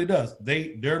 It really does.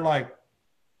 They're like,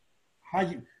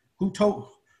 who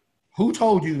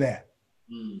told you that?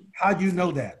 How do you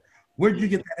know that? Where did you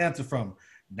get that answer from?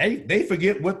 They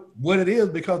forget what it is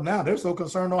because now they're so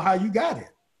concerned on how you got it.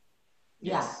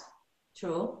 Yeah,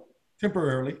 true.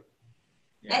 Temporarily.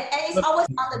 Yeah. And it's always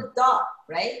on the dot,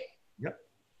 right? Yep.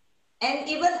 And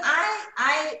even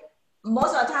I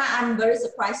most of the time I'm very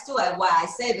surprised too at what I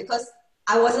say because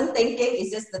I wasn't thinking.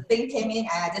 It's just the thing came in and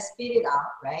I just spit it out,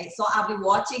 right? So I'll be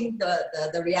watching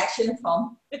the reaction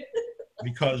from.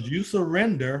 Because you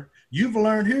surrender. You've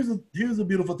learned. Here's the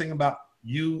beautiful thing about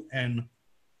you and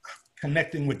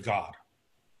connecting with God.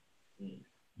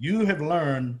 You have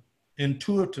learned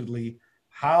intuitively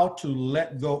how to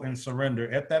let go and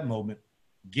surrender at that moment,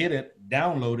 get it,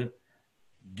 download it,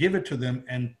 give it to them,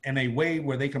 and in a way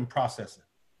where they can process it.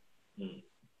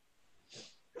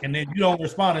 And then you don't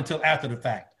respond until after the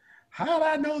fact. How did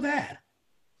I know that?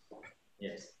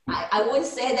 Yes. I wouldn't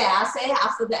say that. I'll say it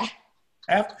after that.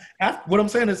 After, what I'm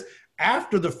saying is,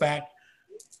 after the fact,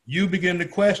 you begin to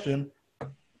question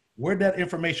where that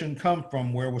information come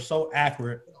from, where it was so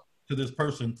accurate to this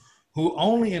person who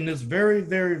only in this very,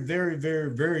 very, very, very,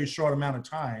 very short amount of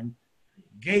time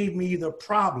gave me the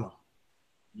problem.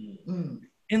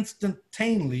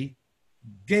 Instantaneously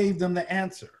gave them the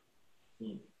answer.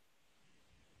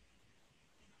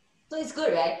 So it's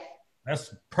good, right?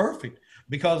 That's perfect.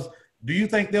 Because do you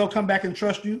think they'll come back and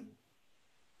trust you?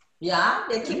 Yeah,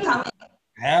 they keep coming.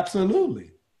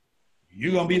 Absolutely.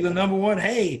 You're going to be the number one.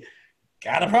 Hey,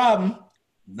 got a problem.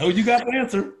 Know you got the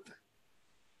answer.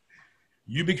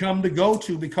 You become the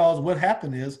go-to because what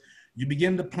happened is you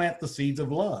begin to plant the seeds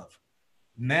of love.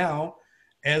 Now,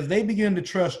 as they begin to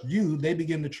trust you, they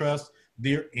begin to trust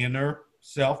their inner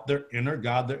self, their inner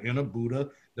God, their inner Buddha,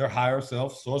 their higher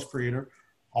self, source creator,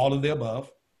 all of the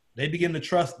above. They begin to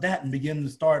trust that and begin to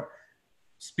start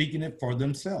speaking it for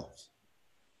themselves.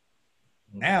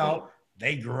 Now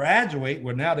they graduate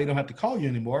where now they don't have to call you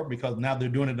anymore because now they're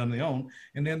doing it on their own.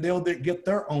 And then they'll get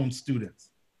their own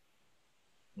students.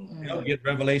 They'll get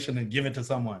revelation and give it to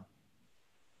someone.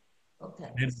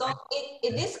 Okay. So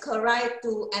it is correct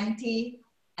to empty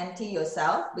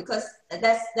yourself because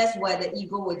that's where the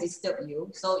ego will disturb you.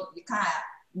 So you kind of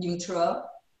neutral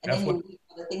and then you wait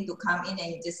for the thing to come in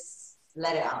and you just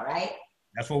let it out, right?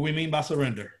 That's what we mean by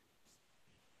surrender.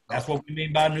 That's what we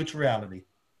mean by neutrality.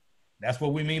 That's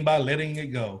what we mean by letting it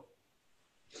go.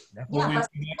 That's what we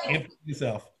mean by emptying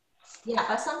yourself. Yeah,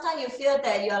 but sometimes you feel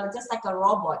that you're just like a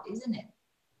robot, isn't it?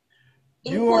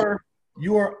 You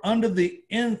are under the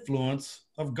influence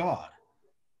of God.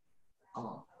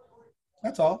 Oh.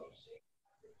 That's all.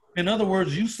 In other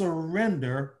words, you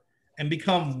surrender and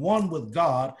become one with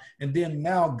God, and then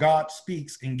now God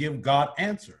speaks and give God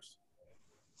answers.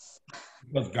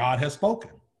 Because God has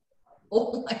spoken.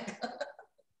 Oh my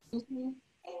God.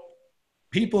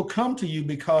 People come to you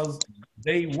because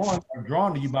they, one, are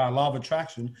drawn to you by a law of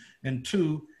attraction, and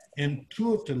two,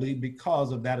 intuitively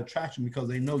because of that attraction, because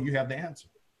they know you have the answer.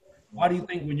 Why do you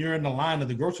think when you're in the line of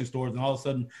the grocery stores and all of a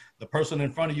sudden the person in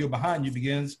front of you or behind you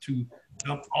begins to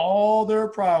dump all their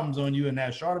problems on you in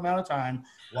that short amount of time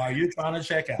while you're trying to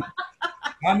check out?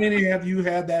 How many have you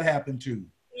had that happen to?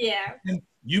 Yeah. And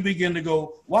you begin to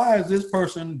go, why is this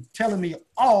person telling me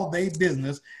all their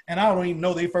business and I don't even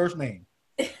know their first name?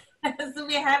 So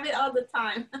we have it all the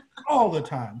time. All the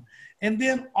time. And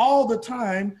then all the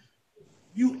time,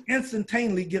 you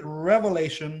instantaneously get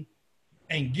revelation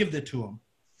and give it to them.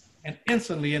 And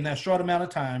instantly, in that short amount of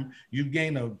time, you've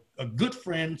gained a good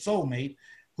friend, soulmate,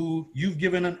 who you've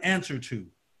given an answer to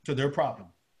their problem.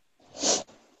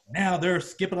 Now they're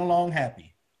skipping along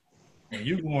happy. And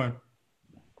you're going,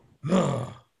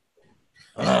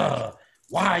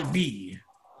 why me?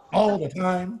 All the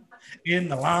time, in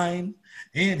the line,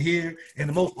 in here, in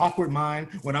the most awkward mind,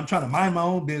 when I'm trying to mind my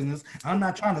own business. I'm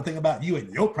not trying to think about you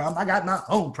and your problem. I got my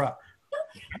own problem.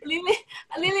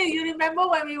 Lily, you remember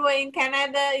when we were in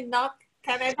Canada, in North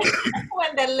Canada,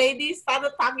 when the lady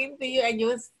started talking to you and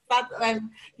you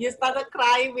started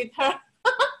crying with her?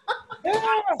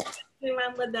 Yeah.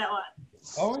 Remember that one?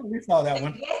 Oh, we saw that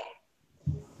one.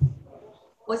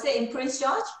 Was it in Prince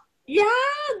George? Yeah,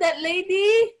 that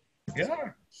lady.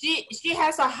 Yeah. She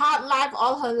has a hard life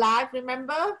all her life,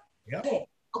 remember? Yep.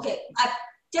 Okay.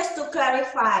 Just to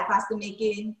clarify, Pastor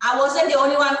Megan, I wasn't the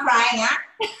only one crying, huh?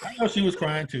 I know she was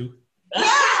crying too.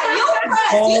 Yeah, you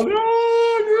cried. Oh,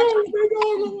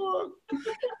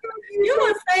 You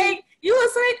were saying,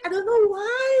 I don't know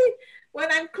why. When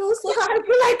I'm close to her, I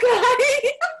feel like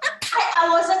crying. I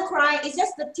wasn't crying. It's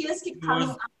just the tears keep coming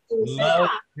up. love.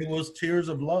 It was tears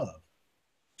of love,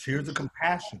 tears of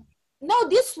compassion. No,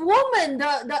 this woman,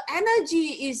 the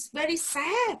energy is very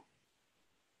sad.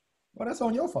 Well, that's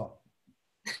on your fault.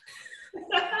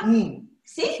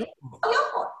 See?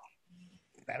 Your fault.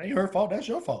 That ain't her fault. That's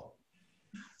your fault.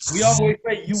 We always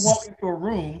say you walk into a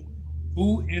room,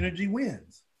 who energy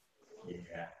wins.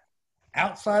 Yeah.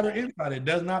 Outside or inside, it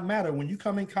does not matter. When you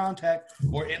come in contact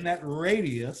or in that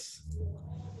radius,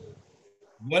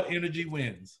 what energy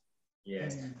wins?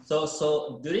 Yes.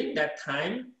 So during that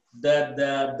time,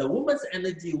 the woman's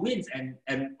energy wins, and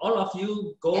all of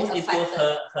you goes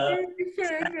into her.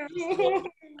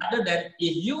 Other than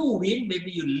if you win,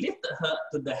 maybe you lift her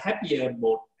to the happier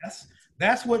mode.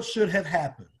 That's what should have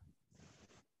happened.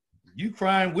 You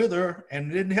crying with her and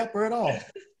it didn't help her at all.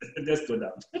 Just go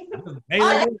down.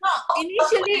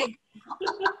 Initially,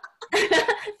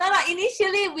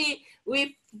 initially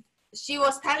she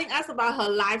was telling us about her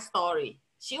life story.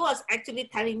 She was actually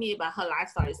telling me about her life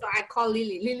story. So I called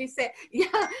Lily. Lily said,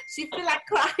 yeah, she feel like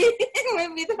crying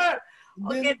with her.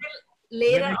 Okay, then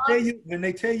later when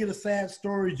they tell you the sad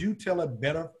stories, you tell a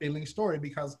better feeling story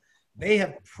because they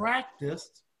have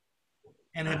practiced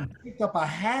and have picked up a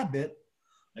habit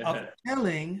of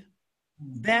telling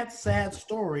that sad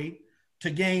story to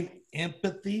gain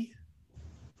empathy,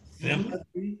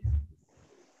 sympathy,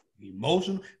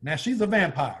 emotion. Now she's a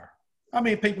vampire. I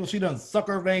mean, people, she done suck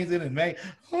her veins in and made,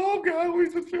 oh God, we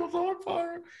just feel so on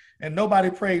fire. And nobody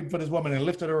prayed for this woman and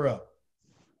lifted her up.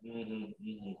 You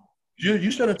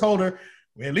should have told her,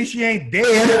 well, at least she ain't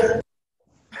dead.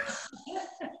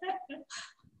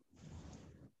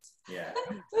 Yeah.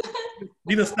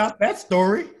 Need to stop that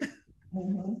story.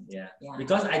 Yeah.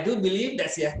 Because I do believe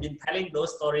that she has been telling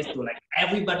those stories to like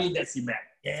everybody that she met.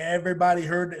 Everybody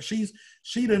heard that she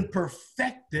done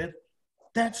perfected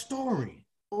that story.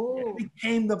 Oh. It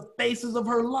became the basis of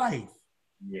her life.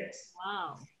 Yes.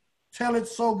 Wow. Tell it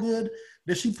so good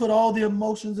that she put all the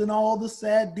emotions and all the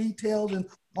sad details and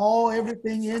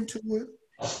everything into it.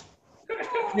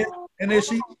 And then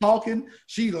she's talking,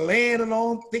 she laying it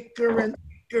on thicker and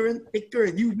thicker and thicker,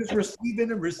 and you just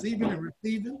receiving and receiving and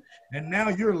receiving, and now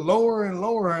you're lower and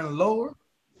lower and lower.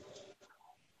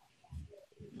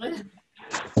 Now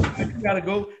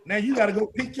you gotta go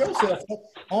pick yourself up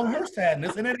on her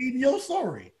sadness, and that ain't your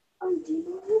sorry.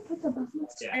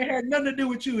 Yeah. It had nothing to do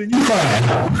with you, and you fine.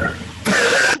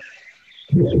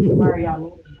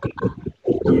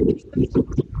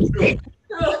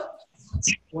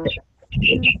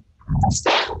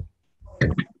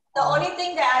 The only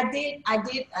thing that I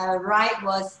did right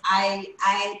was I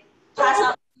passed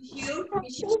out tissue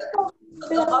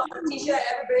above the tissue, and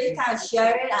everybody kind of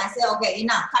shared it. I said, okay,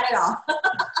 enough, cut it off.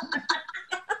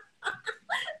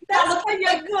 That's when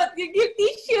you're good. You give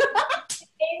tissue.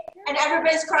 And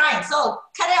everybody's crying, so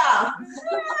cut it off.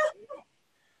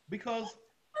 Because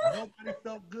nobody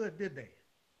felt good, did they?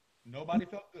 Nobody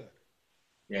felt good.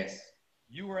 Yes.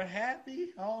 You were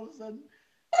happy all of a sudden.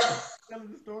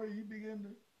 Telling the story, you begin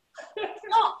to.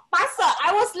 No, Pastor,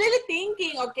 I was really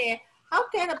thinking, okay, how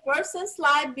can a person's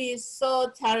life be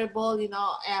so terrible,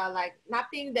 like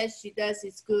nothing that she does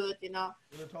is good, She'd have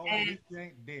told her she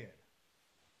ain't dead.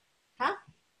 Huh?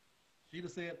 She'd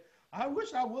have said, I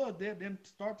wish I was dead, then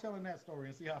start telling that story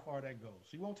and see how far that goes.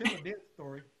 She won't tell a dead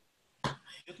story.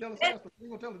 She'll tell a sad story. She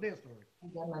won't tell a dead story.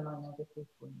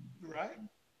 Right?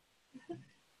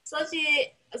 I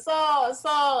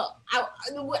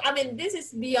mean, this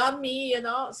is beyond me,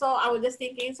 so I was just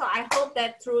thinking, so I hope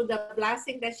that through the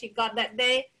blessing that she got that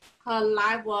day, her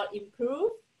life will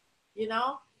improve,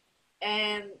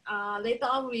 and later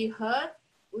on we heard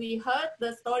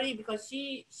the story because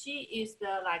she is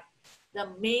the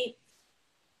maid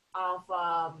of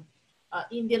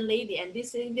Indian lady, and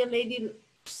this Indian lady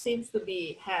seems to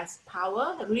has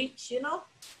power, rich,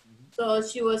 so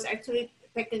she was actually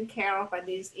taken care of by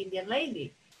this Indian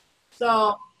lady.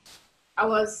 So I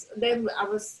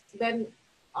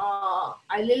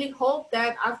really hope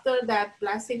that after that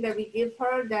blessing that we give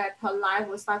her, that her life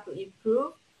will start to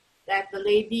improve, that the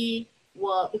lady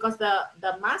will, because her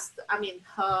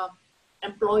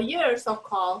employer,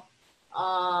 so-called,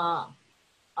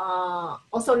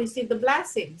 also received the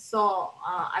blessing. So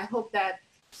I hope that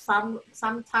some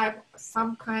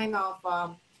kind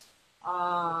of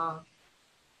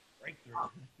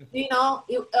You know,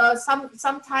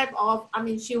 some type of, I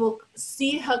mean, she will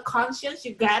see her conscience,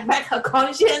 she get back her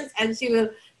conscience, and she will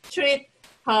treat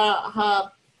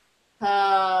her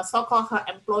so-called her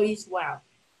employees well.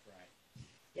 Right.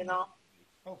 You know.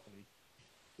 Hopefully.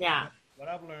 Yeah. What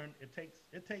I've learned,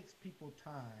 it takes people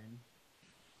time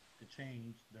to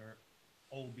change their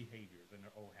old behaviors and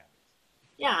their old habits.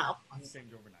 Yeah, of It course. won't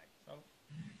change overnight. So,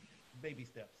 baby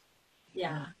steps.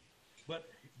 Yeah. But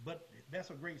that's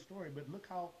a great story. But look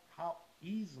how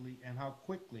easily and how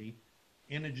quickly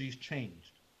energies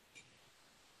changed.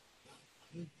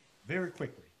 Very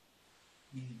quickly.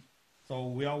 So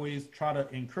we always try to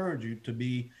encourage you to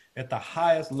be at the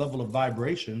highest level of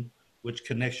vibration, which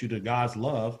connects you to God's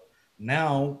love.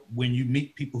 Now, when you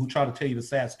meet people who try to tell you the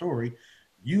sad story,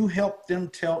 you help them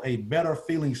tell a better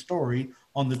feeling story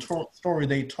on the story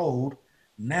they told.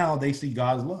 Now they see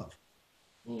God's love.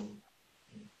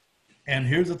 And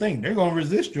here's the thing, they're going to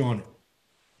resist you on it.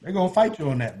 They're going to fight you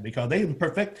on that because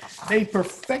they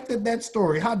perfected that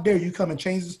story. How dare you come and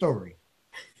change the story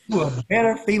to a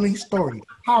better feeling story?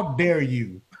 How dare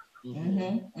you?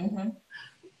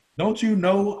 Don't you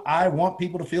know I want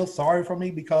people to feel sorry for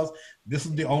me because this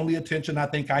is the only attention I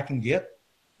think I can get?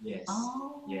 Yes.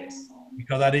 Oh. Yes.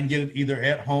 Because I didn't get it either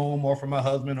at home or from my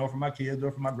husband or from my kids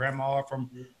or from my grandma or from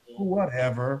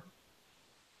whatever.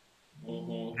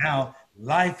 Now,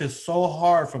 life is so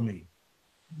hard for me.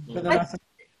 But then I said,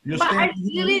 I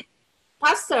really,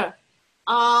 Pastor,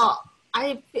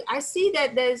 I see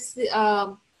that there's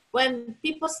when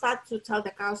people start to tell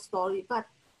the God story, but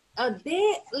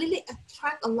they really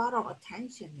attract a lot of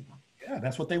attention. You know? Yeah,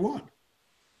 that's what they want.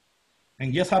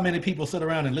 And guess how many people sit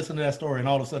around and listen to that story, and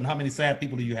all of a sudden, how many sad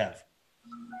people do you have?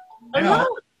 Now,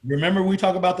 remember we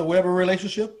talk about the Weber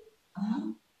relationship?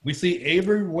 We see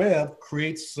every web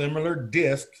creates similar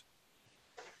discs,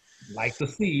 like the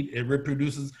seed, it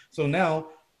reproduces. So now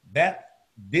that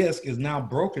disc is now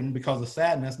broken because of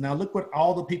sadness. Now look what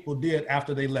all the people did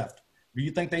after they left. Do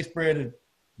you think they spread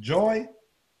joy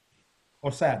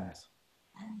or sadness?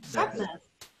 Sadness.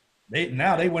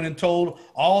 They went and told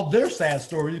all their sad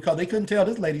stories because they couldn't tell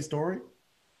this lady's story.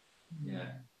 Yeah.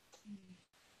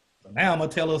 So now I'm gonna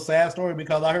tell a sad story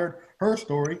because I heard her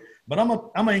story, but I'm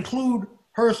gonna include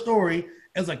her story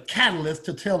as a catalyst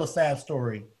to tell a sad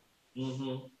story.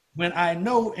 When I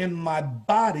know in my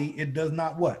body it does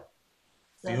not what?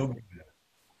 Feel good.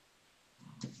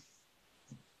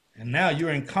 And now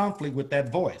you're in conflict with that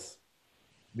voice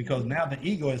because now the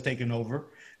ego is taken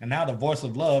over and now the voice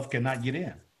of love cannot get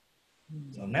in.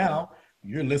 So now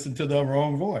you're listening to the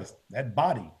wrong voice, that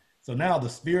body. So now the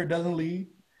spirit doesn't lead,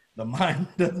 the mind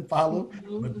doesn't follow,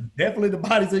 but definitely the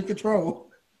body's in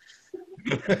control.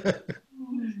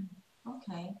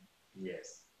 Okay.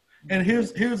 Yes. And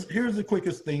here's the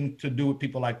quickest thing to do with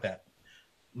people like that.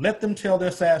 Let them tell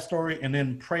their sad story and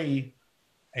then pray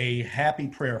a happy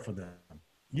prayer for them.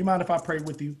 You mind if I pray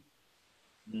with you?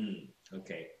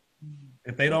 Okay.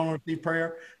 If they don't receive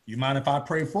prayer, you mind if I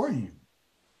pray for you?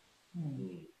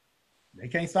 They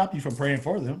can't stop you from praying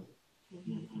for them.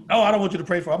 Oh, I don't want you to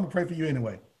pray for. I'm gonna pray for you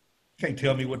anyway. You can't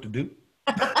tell me what to do.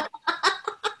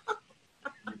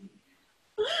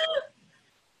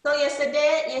 So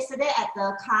yesterday at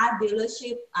the car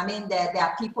dealership, I mean there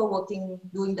are people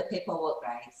doing the paperwork,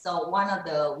 right? So one of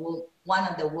the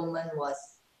women was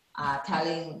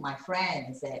telling my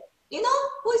friend, said, you know,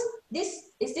 who is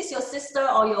this? Is this your sister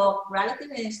or your relative?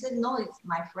 And she said, no, it's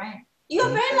my friend. You're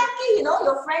very lucky, you know,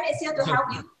 your friend is here to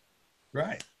help you.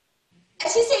 Right.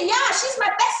 And she said, yeah, she's my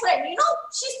best friend. You know,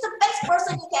 she's the best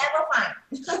person you can ever find.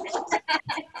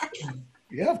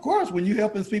 Yeah, of course. When you're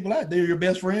helping people out, they're your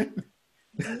best friend.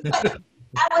 But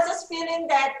I was just feeling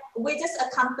that we're just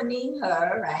accompanying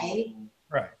her, right?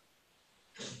 Right.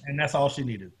 And that's all she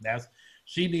needed.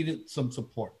 She needed some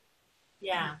support.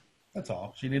 Yeah. That's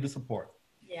all. She needed support.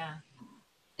 Yeah.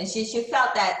 And she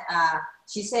felt that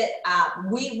she said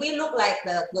we look like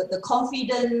the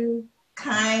confident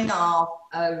kind of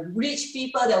rich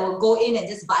people that will go in and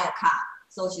just buy a car.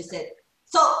 So she said,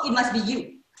 so it must be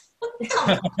you.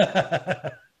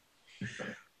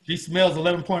 She smells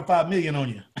 11.5 million on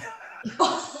you.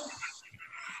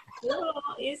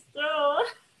 It's true.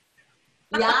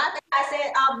 Yeah, I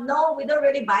said, no, we don't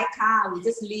really buy car. We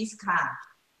just lease car.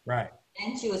 Right.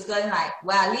 And she was going like,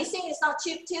 well, leasing is not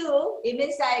cheap too. It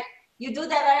means like you do that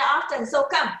very often. So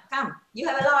come. You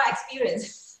have a lot of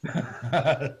experience.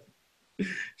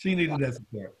 She needed that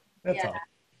support. That's Yeah. all.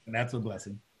 And that's a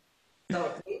blessing.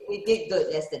 So we did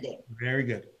good yesterday. Very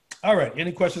good. All right.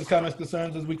 Any questions, comments,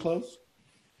 concerns as we close?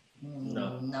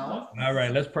 No. All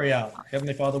right. Let's pray out.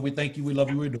 Heavenly Father, we thank you. We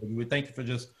love you. We adore you. We thank you for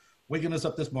just waking us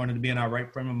up this morning to be in our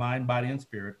right frame of mind, body, and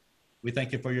spirit. We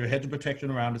thank you for your hedge of protection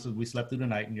around us as we slept through the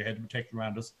night, and your hedge of protection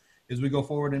around us as we go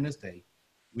forward in this day.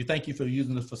 We thank you for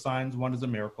using us for signs, wonders,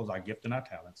 and miracles, our gift and our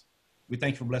talents. We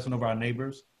thank you for blessing over our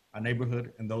neighbors, our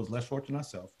neighborhood, and those less fortunate than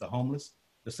ourselves, the homeless,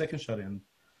 the sick and shut in.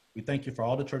 We thank you for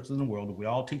all the churches in the world. We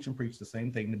all teach and preach the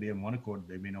same thing, to be in one accord,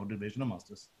 there be no division amongst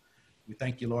us. We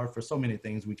thank you, Lord, for so many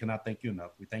things. We cannot thank you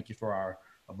enough. We thank you for our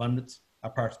abundance, our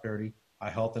prosperity, our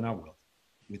health, and our wealth.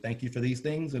 We thank you for these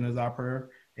things, and as our prayer,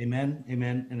 amen,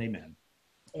 amen, and amen.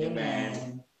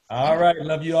 Amen. All right,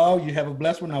 love you all. You have a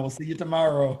blessed one. I will see you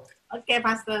tomorrow. Okay,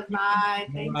 Pastor. Bye.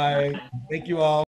 Thank you. Bye. Thank you all.